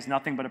saying it was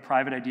nothing but a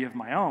private idea of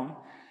my own.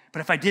 But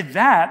if I did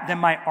that, then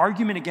my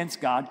argument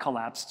against God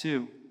collapsed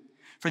too.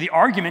 For the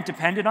argument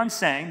depended on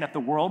saying that the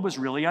world was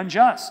really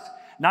unjust,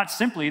 not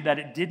simply that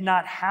it did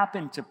not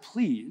happen to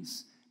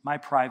please my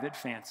private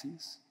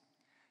fancies.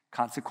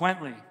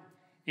 Consequently,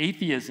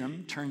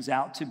 atheism turns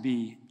out to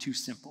be too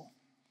simple.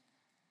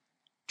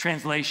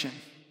 Translation.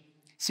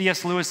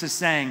 C.S. Lewis is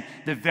saying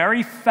the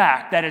very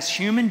fact that as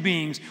human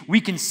beings we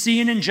can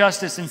see an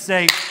injustice and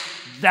say,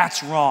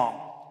 that's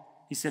wrong.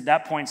 He said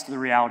that points to the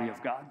reality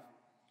of God.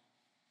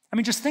 I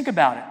mean, just think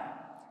about it.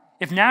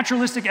 If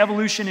naturalistic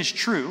evolution is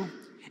true,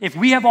 if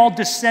we have all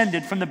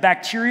descended from the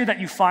bacteria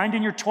that you find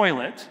in your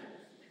toilet,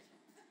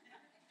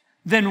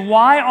 then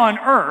why on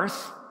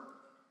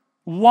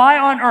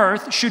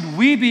earth should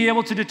we be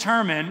able to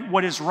determine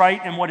what is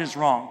right and what is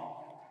wrong?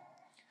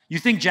 You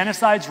think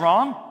genocide's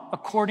wrong?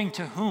 According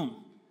to whom?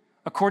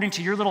 According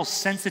to your little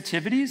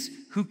sensitivities?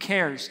 Who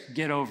cares?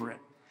 Get over it.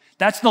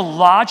 That's the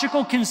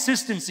logical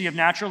consistency of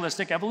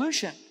naturalistic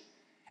evolution.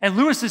 And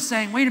Lewis is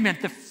saying, wait a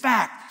minute, the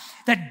fact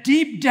that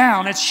deep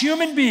down as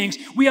human beings,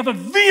 we have a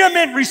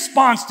vehement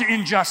response to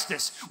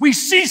injustice. We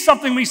see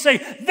something, we say,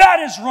 that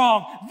is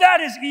wrong,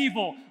 that is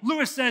evil.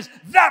 Lewis says,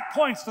 that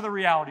points to the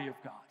reality of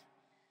God.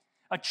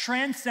 A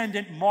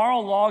transcendent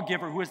moral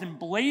lawgiver who has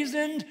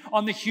emblazoned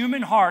on the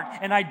human heart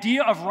an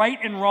idea of right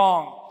and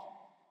wrong.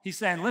 He's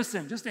saying,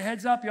 listen, just a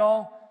heads up,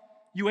 y'all.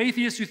 You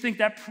atheists who think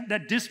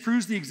that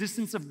disproves the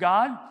existence of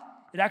God,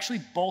 it actually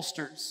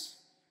bolsters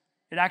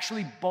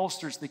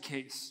the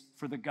case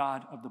for the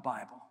God of the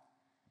Bible.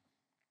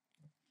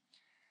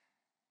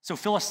 So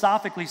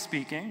philosophically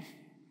speaking,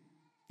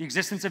 the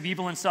existence of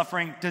evil and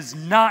suffering does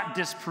not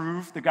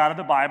disprove the God of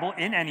the Bible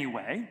in any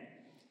way,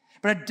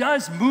 but it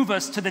does move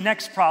us to the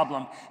next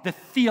problem, the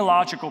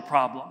theological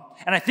problem.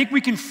 And I think we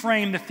can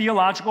frame the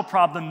theological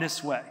problem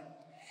this way.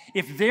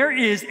 If there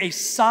is a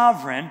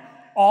sovereign,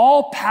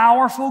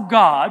 all-powerful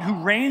God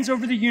who reigns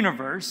over the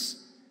universe,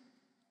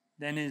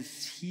 then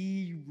is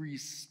he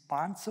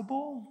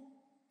responsible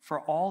for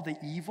all the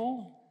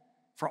evil,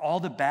 for all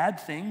the bad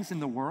things in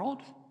the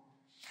world?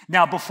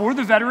 Now, before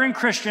the veteran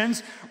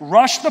Christians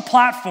rush the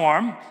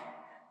platform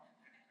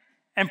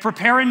and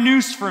prepare a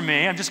noose for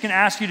me, I'm just going to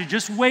ask you to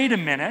just wait a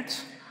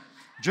minute.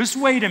 Just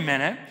wait a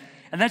minute.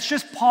 And let's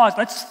just pause.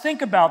 Let's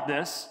think about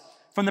this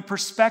from the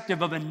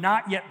perspective of a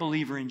not yet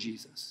believer in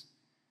Jesus,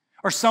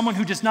 or someone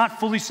who does not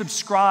fully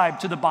subscribe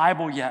to the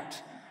Bible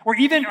yet, or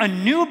even a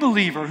new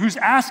believer who's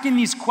asking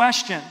these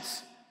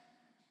questions.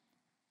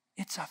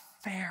 It's a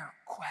fair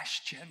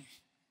question.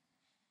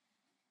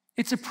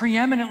 It's a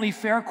preeminently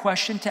fair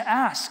question to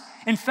ask.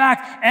 In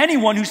fact,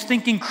 anyone who's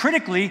thinking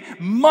critically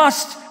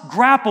must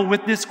grapple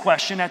with this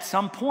question at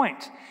some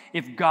point.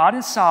 If God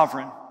is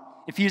sovereign,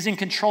 if he is in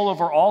control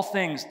over all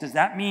things, does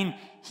that mean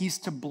he's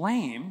to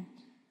blame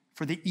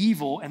for the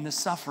evil and the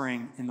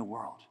suffering in the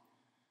world?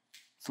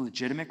 It's a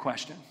legitimate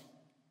question.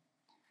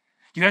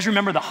 Do you guys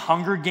remember the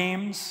Hunger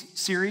Games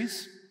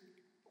series?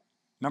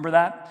 Remember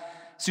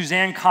that?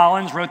 Suzanne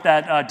Collins wrote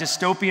that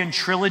dystopian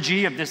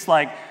trilogy of this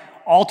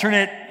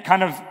alternate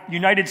kind of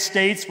United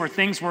States where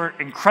things were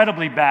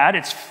incredibly bad.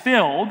 It's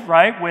filled,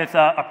 right, with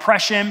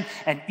oppression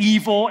and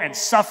evil and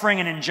suffering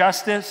and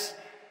injustice.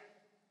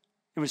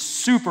 It was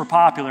super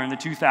popular in the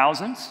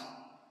 2000s.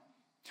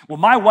 Well,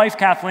 my wife,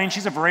 Kathleen,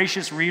 she's a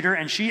voracious reader,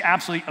 and she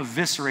absolutely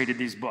eviscerated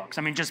these books.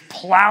 I mean, just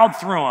plowed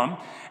through them.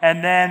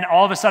 And then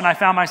all of a sudden, I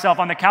found myself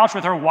on the couch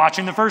with her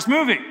watching the first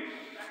movie.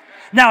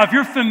 Now, if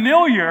you're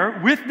familiar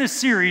with this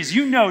series,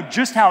 you know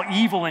just how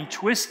evil and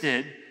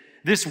twisted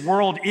this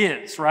world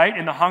is, right,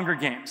 in the Hunger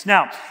Games.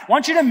 Now, I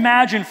want you to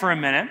imagine for a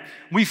minute,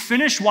 we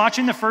finish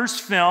watching the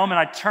first film, and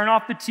I turn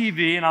off the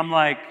TV, and I'm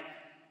like,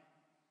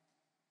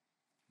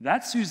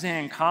 that's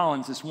Suzanne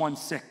Collins, this one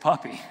sick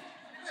puppy.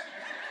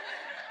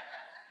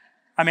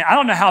 I mean, I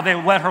don't know how they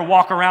let her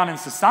walk around in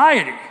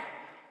society.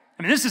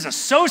 I mean, this is a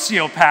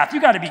sociopath.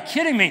 You got to be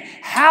kidding me.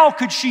 How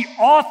could she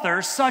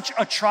author such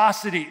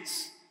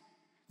atrocities?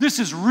 This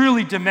is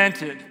really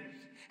demented.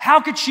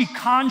 How could she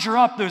conjure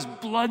up those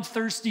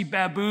bloodthirsty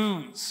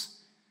baboons,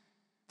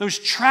 those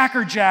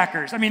tracker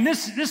jackers? I mean,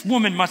 this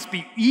woman must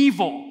be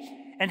evil.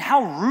 And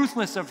how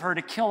ruthless of her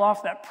to kill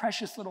off that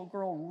precious little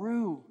girl,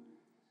 Rue.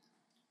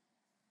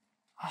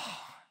 Oh.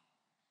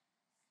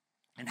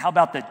 And how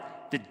about the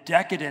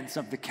decadence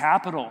of the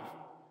capital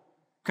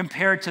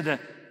compared to the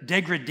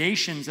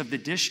degradations of the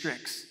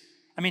districts?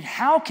 I mean,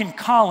 how can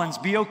Collins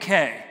be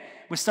okay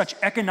with such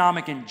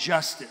economic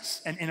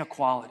injustice and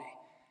inequality?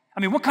 I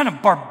mean, what kind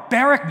of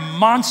barbaric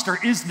monster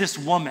is this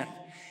woman?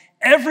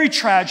 Every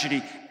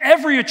tragedy,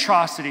 every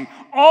atrocity,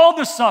 all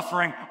the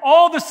suffering,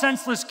 all the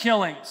senseless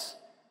killings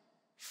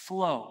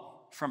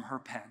flow from her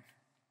pen.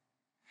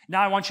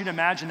 Now I want you to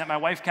imagine that my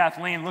wife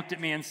Kathleen looked at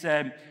me and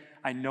said,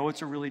 I know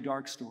it's a really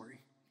dark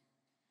story,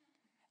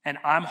 and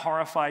I'm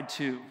horrified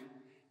too,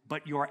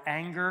 but your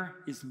anger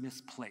is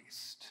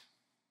misplaced.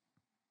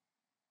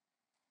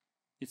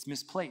 It's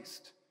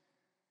misplaced.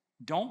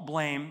 Don't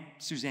blame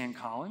Suzanne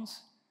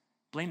Collins.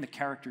 Blame the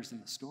characters in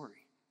the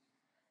story.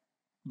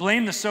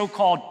 Blame the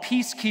so-called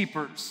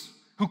peacekeepers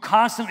who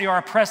constantly are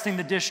oppressing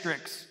the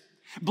districts.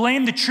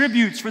 Blame the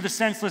tributes for the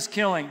senseless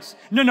killings.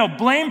 No,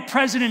 blame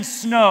President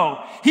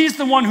Snow. He's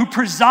the one who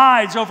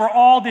presides over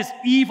all this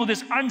evil,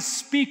 this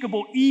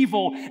unspeakable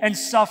evil and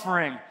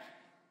suffering.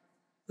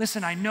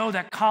 Listen, I know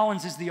that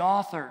Collins is the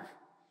author,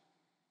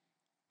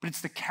 but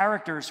it's the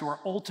characters who are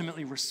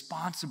ultimately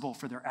responsible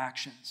for their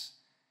actions.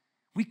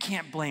 We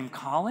can't blame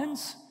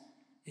Collins.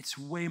 It's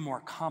way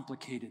more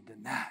complicated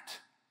than that.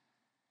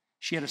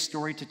 She had a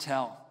story to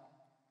tell,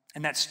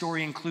 and that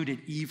story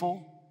included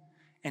evil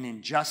and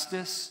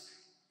injustice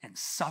and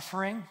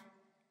suffering,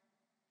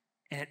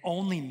 and it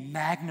only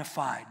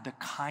magnified the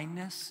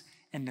kindness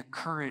and the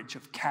courage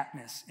of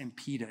Katniss and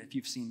Peeta, if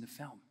you've seen the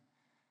film.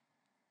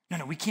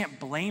 No, we can't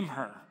blame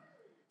her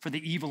for the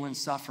evil and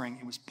suffering.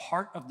 It was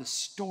part of the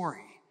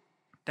story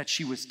that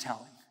she was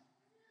telling.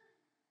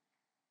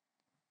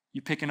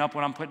 You picking up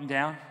what I'm putting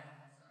down?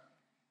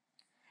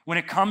 When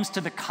it comes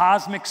to the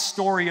cosmic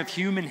story of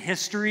human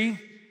history,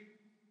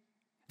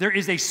 there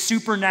is a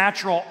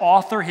supernatural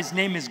author. His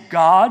name is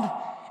God,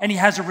 and he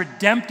has a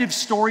redemptive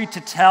story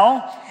to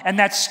tell, and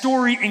that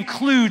story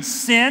includes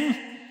sin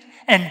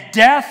and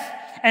death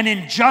and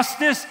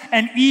injustice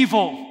and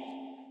evil.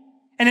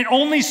 And it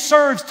only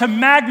serves to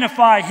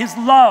magnify his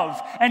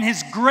love and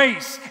his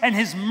grace and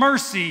his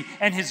mercy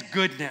and his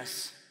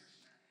goodness.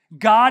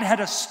 God had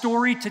a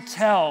story to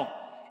tell,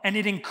 and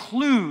it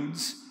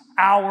includes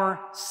our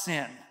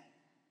sin.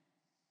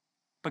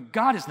 But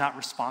God is not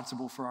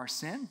responsible for our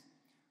sin.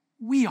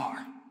 We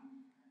are.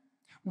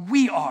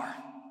 We are.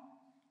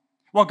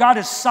 While God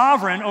is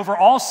sovereign over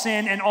all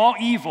sin and all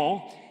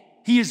evil,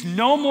 he is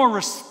no more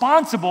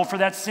responsible for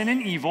that sin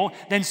and evil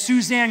than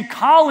Suzanne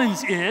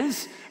Collins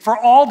is for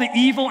all the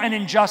evil and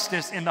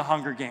injustice in the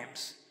Hunger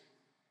Games.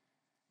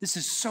 This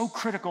is so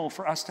critical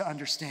for us to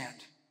understand.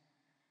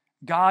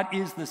 God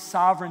is the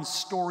sovereign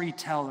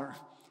storyteller.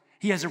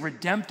 He has a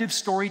redemptive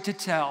story to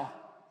tell,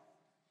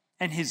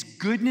 and his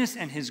goodness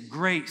and his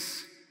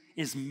grace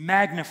is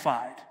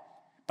magnified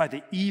by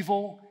the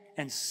evil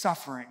and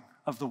suffering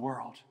of the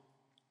world.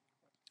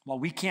 While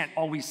we can't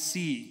always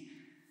see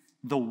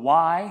the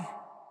why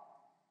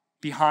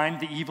behind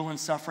the evil and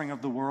suffering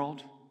of the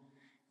world,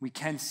 we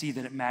can see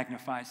that it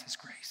magnifies his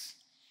grace,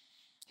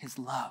 his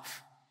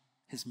love,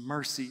 his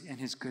mercy, and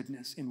his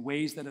goodness in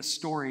ways that a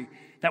story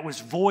that was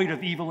void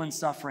of evil and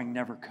suffering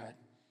never could.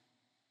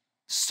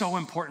 So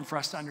important for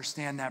us to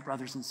understand that,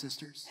 brothers and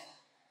sisters.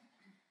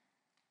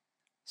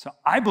 So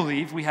I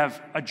believe we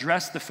have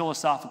addressed the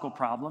philosophical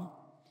problem.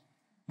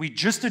 We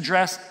just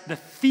addressed the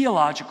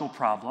theological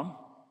problem,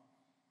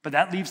 but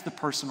that leaves the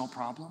personal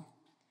problem.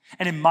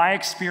 And in my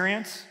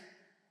experience,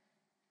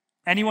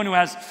 anyone who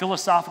has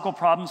philosophical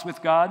problems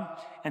with God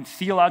and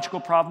theological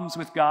problems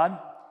with God,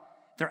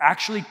 they're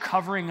actually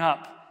covering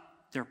up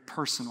their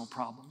personal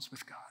problems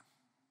with God.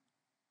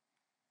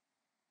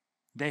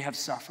 They have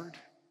suffered.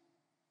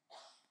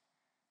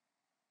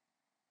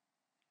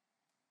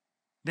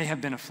 They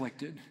have been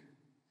afflicted.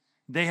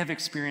 They have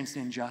experienced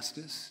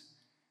injustice,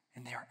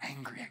 and they are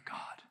angry at God.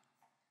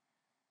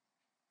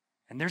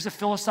 And there's a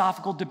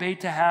philosophical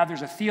debate to have,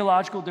 there's a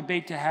theological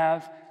debate to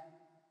have,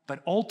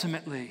 but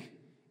ultimately,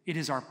 it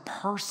is our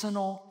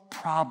personal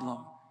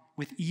problem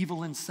with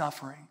evil and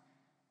suffering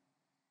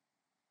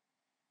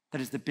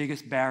that is the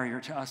biggest barrier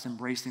to us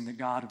embracing the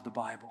God of the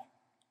Bible.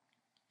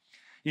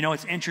 You know,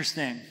 it's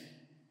interesting.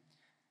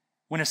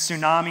 When a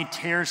tsunami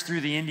tears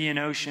through the Indian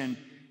Ocean,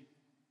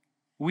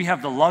 we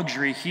have the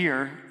luxury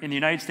here in the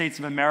United States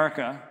of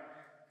America,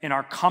 in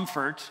our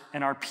comfort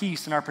and our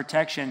peace and our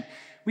protection,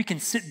 we can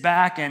sit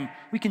back and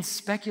we can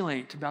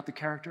speculate about the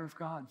character of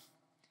God.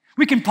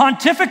 We can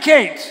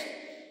pontificate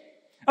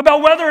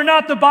about whether or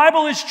not the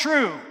Bible is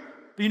true.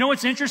 But you know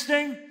what's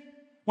interesting?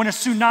 When a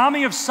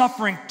tsunami of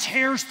suffering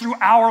tears through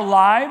our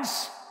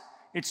lives,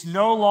 it's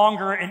no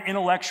longer an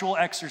intellectual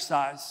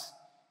exercise.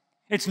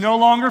 It's no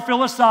longer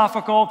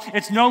philosophical.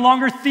 It's no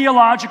longer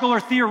theological or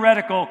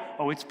theoretical.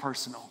 Oh, it's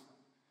personal.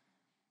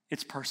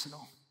 It's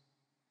personal.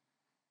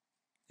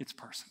 It's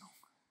personal.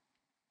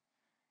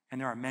 And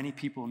there are many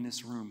people in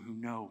this room who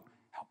know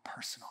how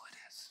personal it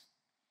is.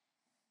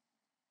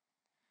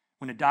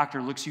 When a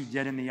doctor looks you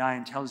dead in the eye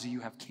and tells you you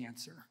have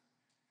cancer,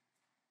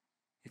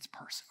 it's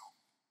personal.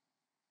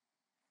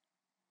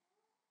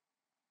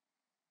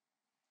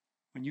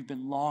 When you've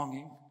been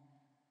longing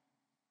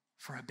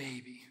for a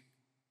baby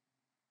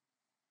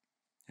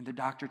and the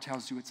doctor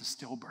tells you it's a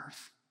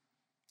stillbirth,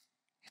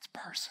 it's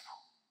personal.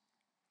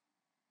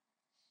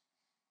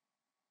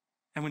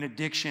 And when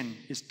addiction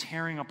is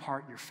tearing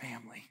apart your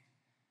family,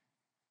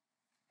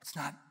 it's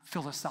not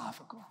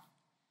philosophical.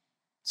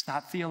 It's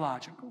not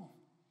theological.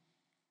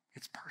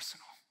 It's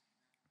personal.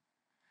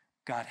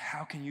 God,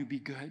 how can you be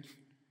good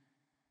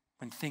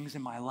when things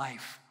in my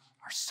life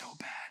are so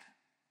bad?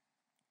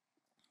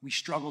 We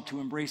struggle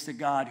to embrace the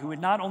God who would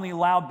not only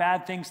allow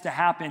bad things to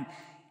happen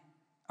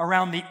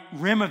around the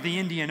rim of the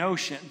Indian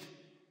Ocean,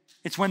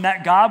 it's when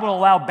that God will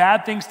allow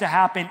bad things to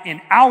happen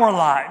in our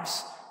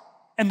lives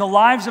and the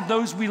lives of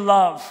those we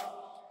love.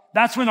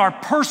 That's when our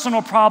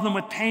personal problem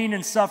with pain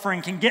and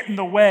suffering can get in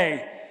the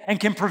way and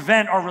can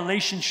prevent our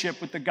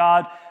relationship with the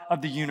God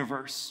of the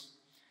universe.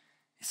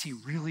 Is he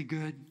really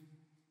good?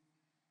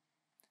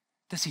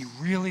 Does he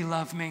really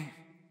love me?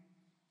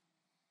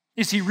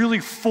 Is he really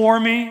for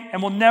me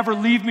and will never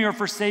leave me or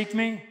forsake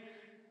me?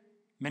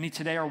 Many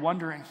today are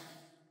wondering.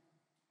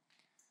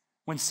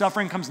 When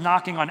suffering comes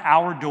knocking on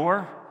our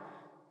door,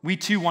 we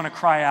too want to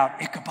cry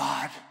out,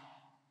 Ichabod.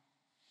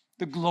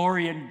 The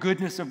glory and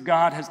goodness of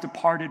God has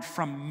departed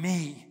from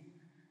me.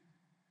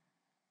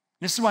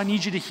 This is what I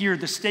need you to hear.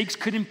 The stakes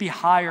couldn't be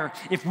higher.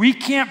 If we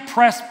can't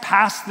press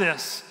past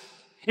this,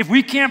 if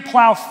we can't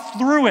plow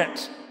through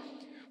it,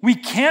 we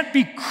can't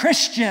be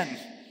Christian.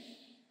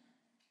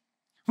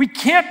 We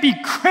can't be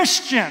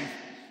Christian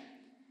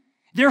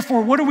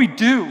Therefore, what do we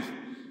do?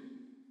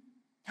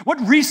 What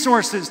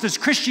resources does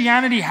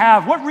Christianity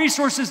have? What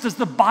resources does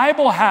the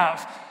Bible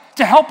have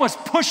to help us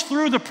push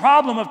through the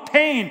problem of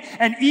pain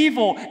and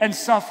evil and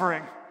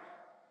suffering?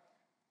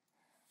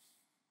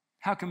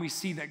 How can we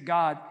see that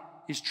God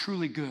is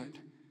truly good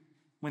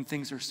when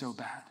things are so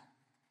bad?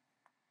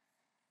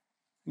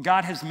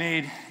 God has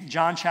made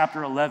John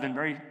chapter 11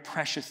 very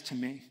precious to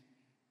me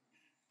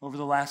over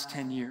the last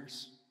 10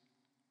 years.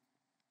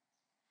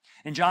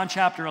 In John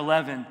chapter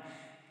 11,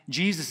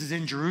 Jesus is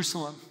in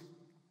Jerusalem,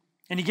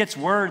 and he gets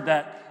word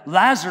that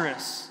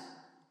Lazarus,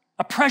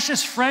 a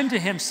precious friend to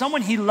him,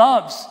 someone he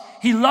loves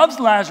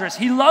Lazarus.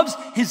 He loves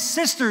his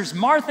sisters,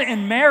 Martha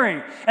and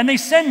Mary. And they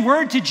send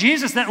word to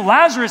Jesus that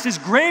Lazarus is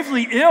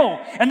gravely ill.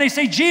 And they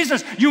say,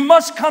 Jesus, you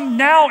must come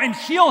now and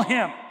heal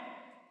him.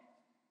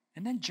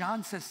 And then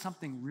John says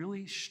something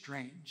really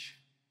strange,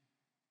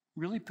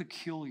 really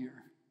peculiar.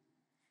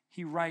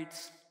 He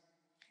writes,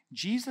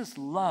 Jesus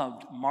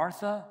loved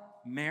Martha,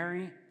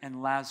 Mary,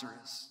 and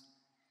Lazarus.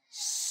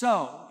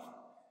 So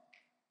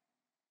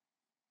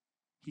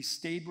he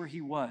stayed where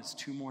he was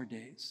 2 more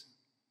days.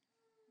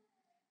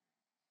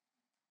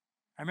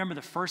 I remember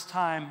the first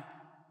time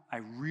I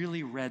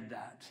really read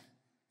that,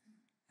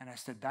 and I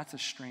said, that's a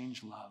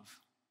strange love.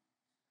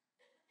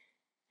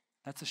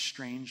 That's a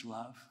strange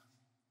love.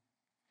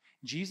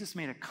 Jesus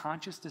made a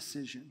conscious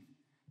decision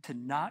to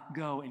not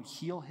go and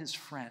heal his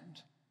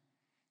friend.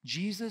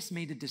 Jesus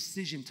made a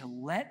decision to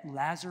let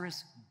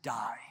Lazarus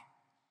die.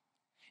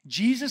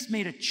 Jesus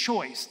made a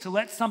choice to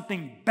let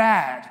something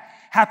bad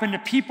happen to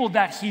people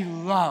that he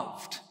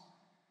loved.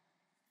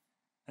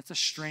 That's a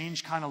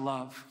strange kind of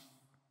love.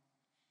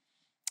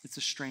 It's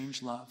a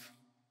strange love.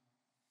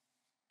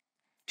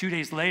 2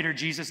 days later,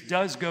 Jesus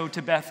does go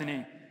to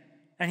Bethany,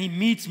 and he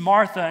meets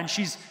Martha, and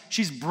she's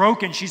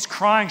broken, she's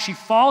crying. She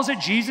falls at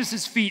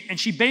Jesus' feet, and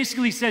she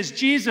basically says,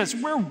 Jesus,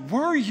 where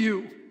were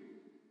you?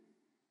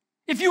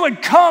 If you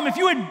had come, if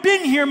you had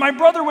been here, my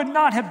brother would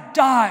not have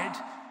died.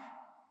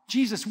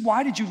 Jesus,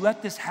 why did you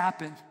let this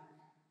happen?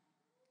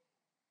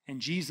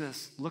 And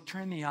Jesus looked her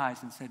in the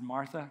eyes and said,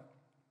 Martha,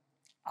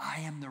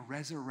 I am the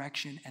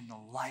resurrection and the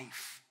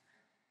life.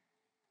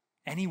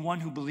 Anyone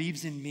who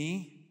believes in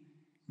me,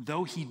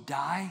 though he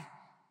die,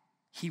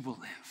 he will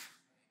live.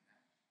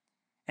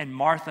 And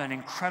Martha, an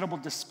incredible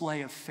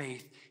display of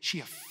faith, she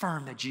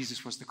affirmed that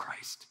Jesus was the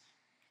Christ.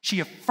 She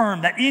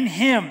affirmed that in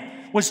him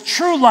was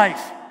true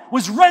life,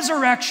 was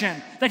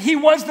resurrection, that he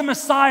was the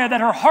Messiah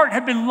that her heart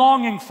had been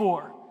longing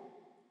for.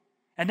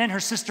 And then her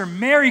sister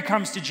Mary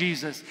comes to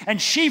Jesus,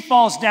 and she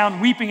falls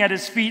down weeping at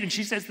his feet, and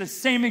she says the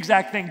same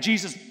exact thing.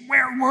 Jesus,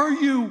 where were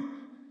you?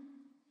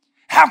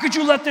 How could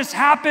you let this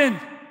happen?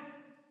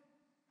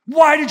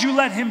 Why did you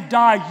let him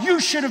die? You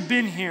should have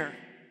been here.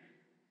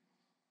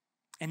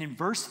 And in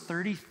verse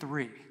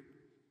 33,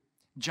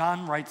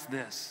 John writes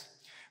this: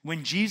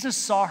 when Jesus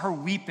saw her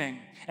weeping,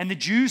 and the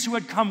Jews who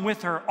had come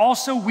with her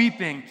also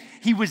weeping,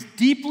 he was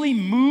deeply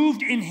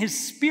moved in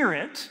his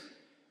spirit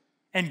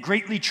and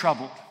greatly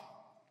troubled.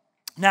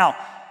 Now,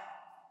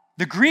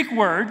 the Greek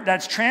word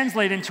that's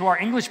translated into our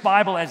English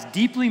Bible as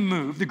deeply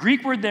moved, the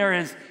Greek word there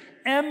is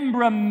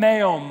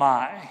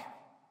embrameomai.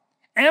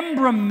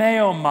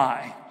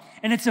 Embrameomai.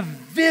 And it's a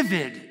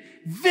vivid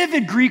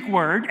Greek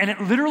word, and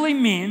it literally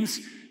means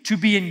to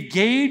be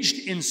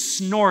engaged in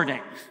snorting.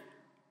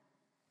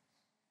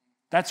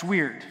 That's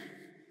weird.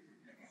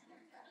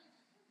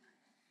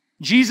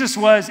 Jesus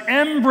was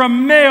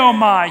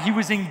embrameomai. He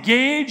was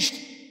engaged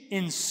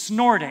in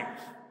snorting.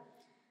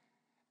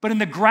 But in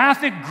the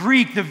graphic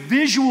Greek, the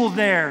visual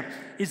there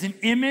is an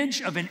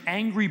image of an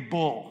angry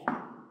bull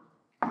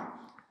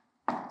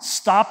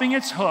stopping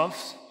its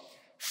hoofs,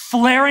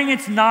 flaring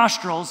its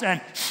nostrils,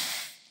 and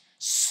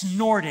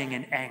snorting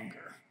in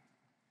anger.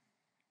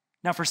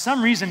 Now, for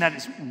some reason, that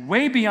is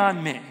way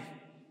beyond me.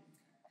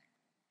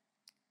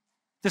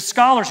 The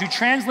scholars who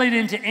translated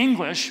into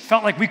English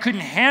felt like we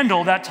couldn't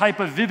handle that type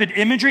of vivid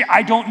imagery.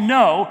 I don't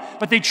know,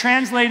 but they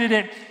translated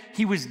it,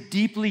 he was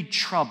deeply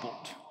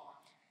troubled.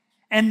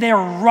 And they're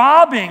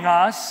robbing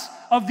us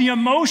of the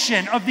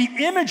emotion, of the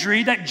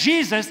imagery that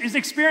Jesus is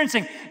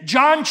experiencing.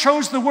 John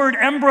chose the word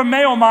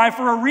embrameomai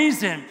for a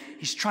reason.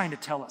 He's trying to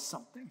tell us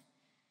something.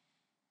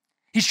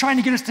 He's trying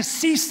to get us to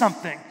see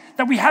something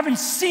that we haven't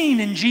seen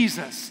in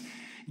Jesus.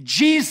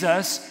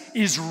 Jesus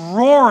is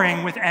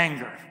roaring with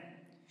anger.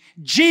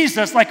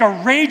 Jesus, like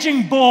a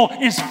raging bull,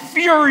 is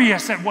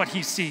furious at what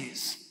he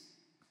sees.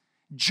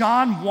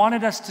 John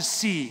wanted us to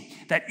see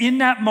that in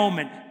that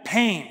moment,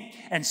 pain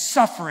and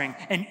suffering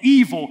and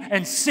evil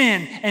and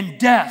sin and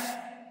death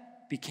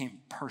became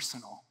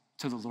personal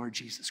to the Lord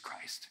Jesus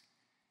Christ.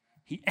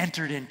 He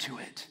entered into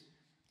it.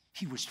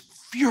 He was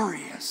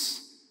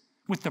furious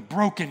with the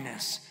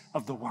brokenness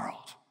of the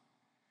world.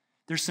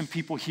 There's some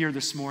people here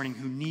this morning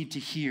who need to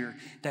hear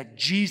that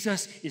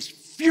Jesus is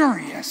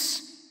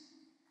furious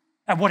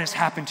at what has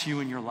happened to you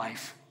in your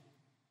life.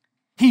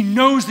 He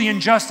knows the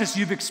injustice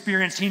you've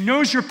experienced. He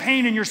knows your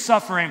pain and your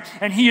suffering,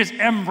 and he is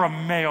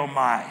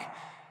embrameomai.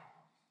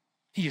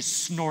 He is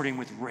snorting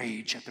with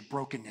rage at the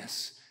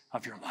brokenness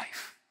of your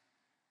life.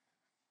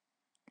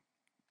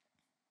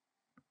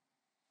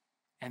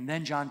 And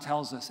then John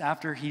tells us,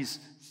 after he's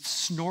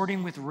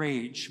snorting with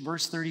rage,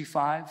 verse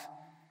 35,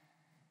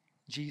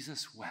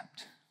 Jesus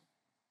wept.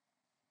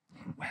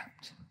 He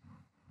wept.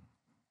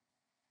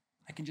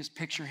 I can just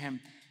picture him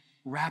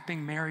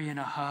wrapping Mary in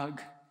a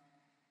hug,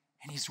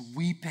 and he's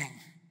weeping.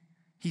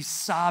 He's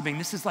sobbing.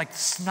 This is like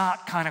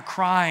snot kind of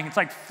crying. It's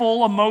like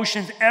full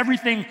emotions,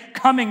 everything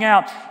coming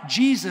out.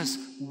 Jesus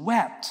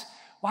wept.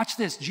 Watch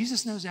this.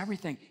 Jesus knows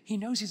everything. He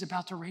knows he's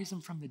about to raise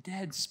him from the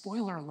dead.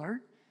 Spoiler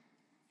alert.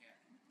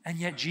 And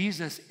yet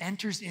Jesus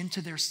enters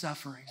into their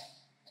suffering.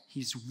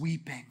 He's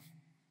weeping.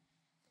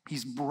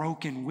 He's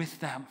broken with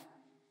them.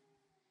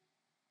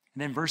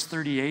 And then verse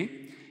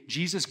 38,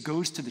 Jesus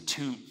goes to the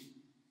tomb.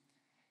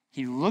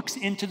 He looks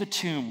into the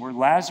tomb where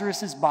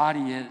Lazarus'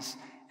 body is.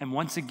 And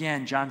once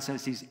again, John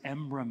says he's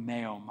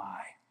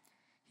embrameomai.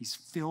 He's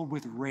filled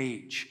with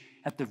rage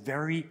at the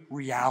very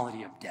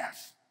reality of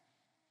death.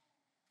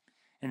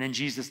 And then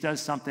Jesus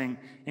does something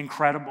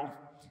incredible.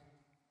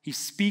 He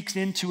speaks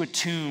into a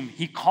tomb.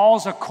 He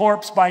calls a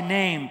corpse by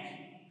name.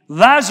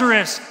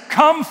 Lazarus,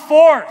 come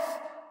forth!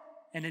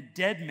 And a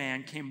dead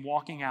man came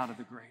walking out of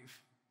the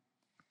grave.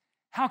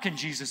 How can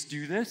Jesus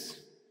do this?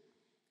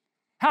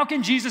 How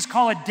can Jesus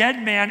call a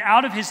dead man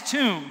out of his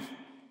tomb?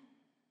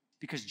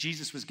 Because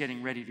Jesus was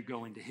getting ready to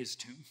go into his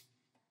tomb.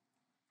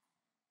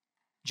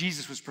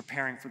 Jesus was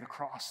preparing for the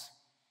cross.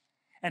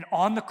 And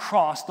on the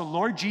cross, the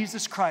Lord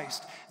Jesus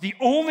Christ, the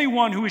only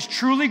one who is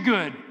truly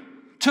good,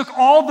 took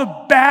all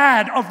the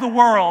bad of the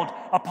world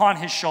upon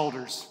his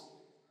shoulders.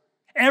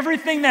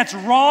 Everything that's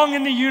wrong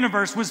in the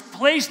universe was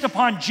placed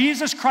upon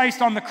Jesus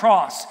Christ on the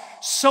cross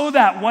so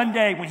that one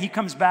day when he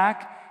comes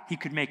back, he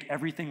could make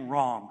everything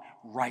wrong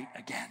right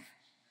again.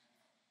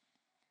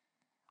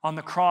 On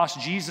the cross,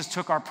 Jesus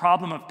took our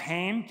problem of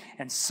pain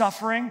and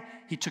suffering.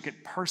 He took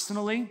it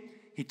personally.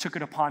 He took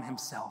it upon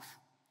himself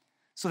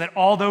so that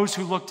all those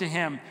who look to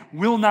him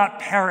will not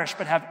perish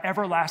but have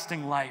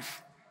everlasting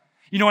life.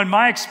 You know, in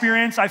my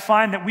experience, I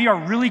find that we are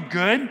really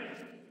good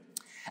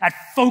at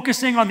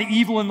focusing on the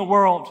evil in the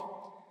world.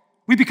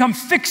 We become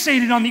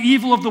fixated on the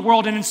evil of the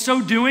world, and in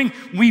so doing,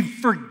 we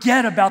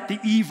forget about the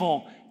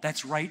evil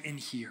that's right in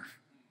here.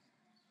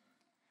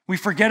 We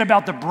forget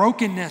about the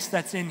brokenness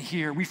that's in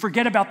here. We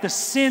forget about the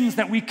sins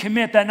that we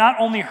commit that not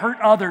only hurt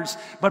others,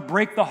 but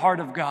break the heart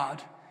of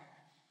God.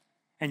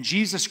 And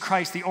Jesus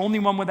Christ, the only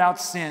one without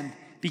sin,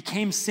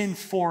 became sin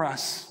for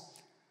us.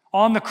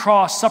 On the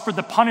cross, suffered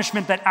the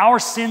punishment that our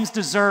sins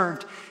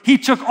deserved. He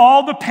took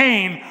all the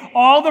pain,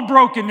 all the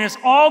brokenness,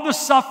 all the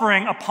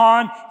suffering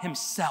upon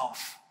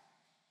himself.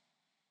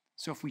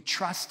 So if we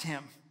trust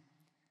him,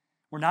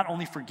 we're not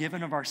only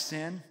forgiven of our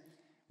sin,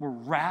 we're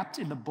wrapped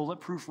in the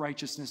bulletproof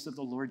righteousness of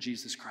the Lord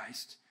Jesus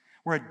Christ.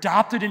 We're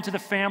adopted into the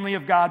family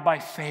of God by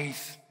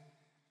faith.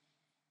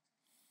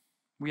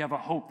 We have a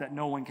hope that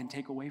no one can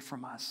take away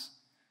from us.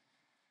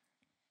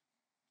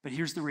 But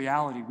here's the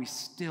reality. We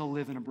still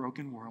live in a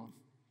broken world.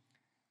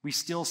 We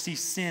still see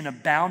sin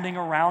abounding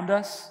around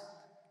us,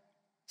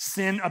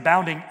 sin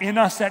abounding in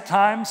us at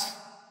times,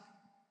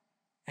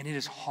 and it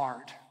is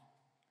hard.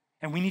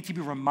 And we need to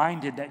be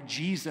reminded that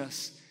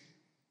Jesus,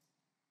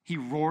 he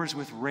roars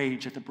with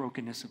rage at the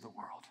brokenness of the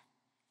world.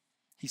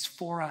 He's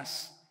for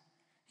us.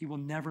 He will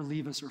never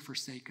leave us or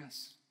forsake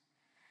us.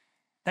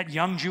 That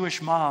young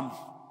Jewish mom,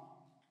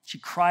 she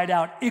cried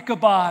out,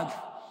 Ichabod,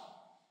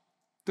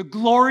 the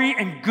glory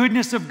and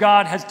goodness of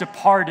God has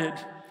departed.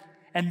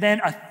 And then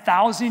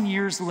 1,000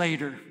 years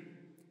later,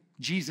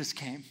 Jesus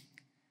came.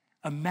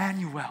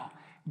 Emmanuel,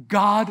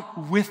 God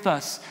with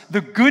us,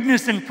 the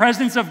goodness and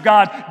presence of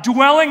God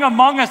dwelling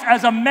among us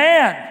as a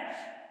man.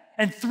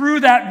 And through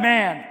that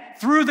man,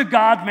 through the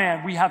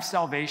God-man, we have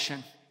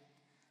salvation.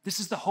 This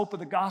is the hope of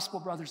the gospel,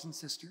 brothers and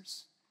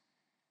sisters.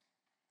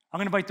 I'm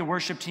going to invite the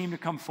worship team to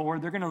come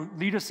forward. They're going to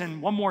lead us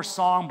in one more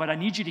song, but I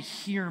need you to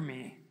hear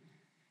me.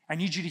 I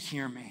need you to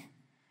hear me.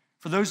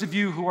 For those of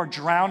you who are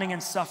drowning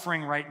in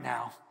suffering right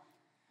now,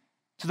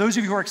 to those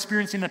of you who are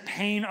experiencing the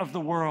pain of the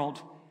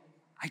world,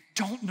 I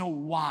don't know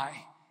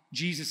why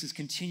Jesus is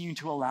continuing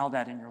to allow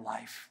that in your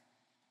life.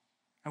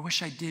 I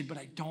wish I did, but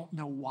I don't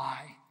know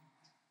why.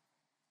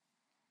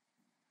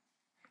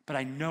 But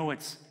I know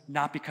it's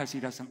not because he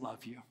doesn't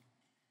love you.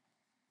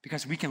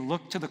 Because we can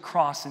look to the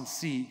cross and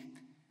see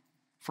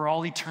for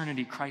all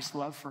eternity Christ's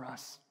love for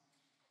us.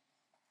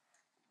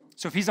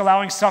 So if he's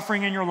allowing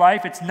suffering in your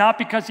life, it's not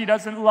because he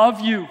doesn't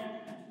love you.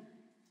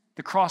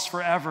 The cross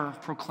forever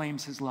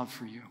proclaims his love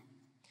for you.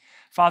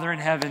 Father in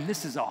heaven,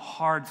 this is a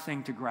hard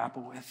thing to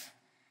grapple with.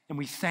 And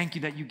we thank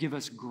you that you give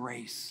us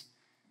grace.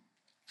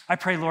 I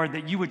pray, Lord,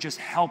 that you would just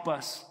help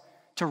us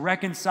to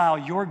reconcile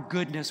your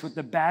goodness with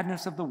the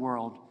badness of the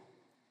world.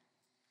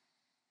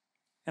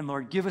 And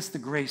Lord, give us the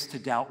grace to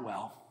doubt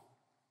well.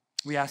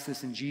 We ask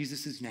this in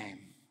Jesus' name.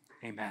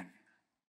 Amen.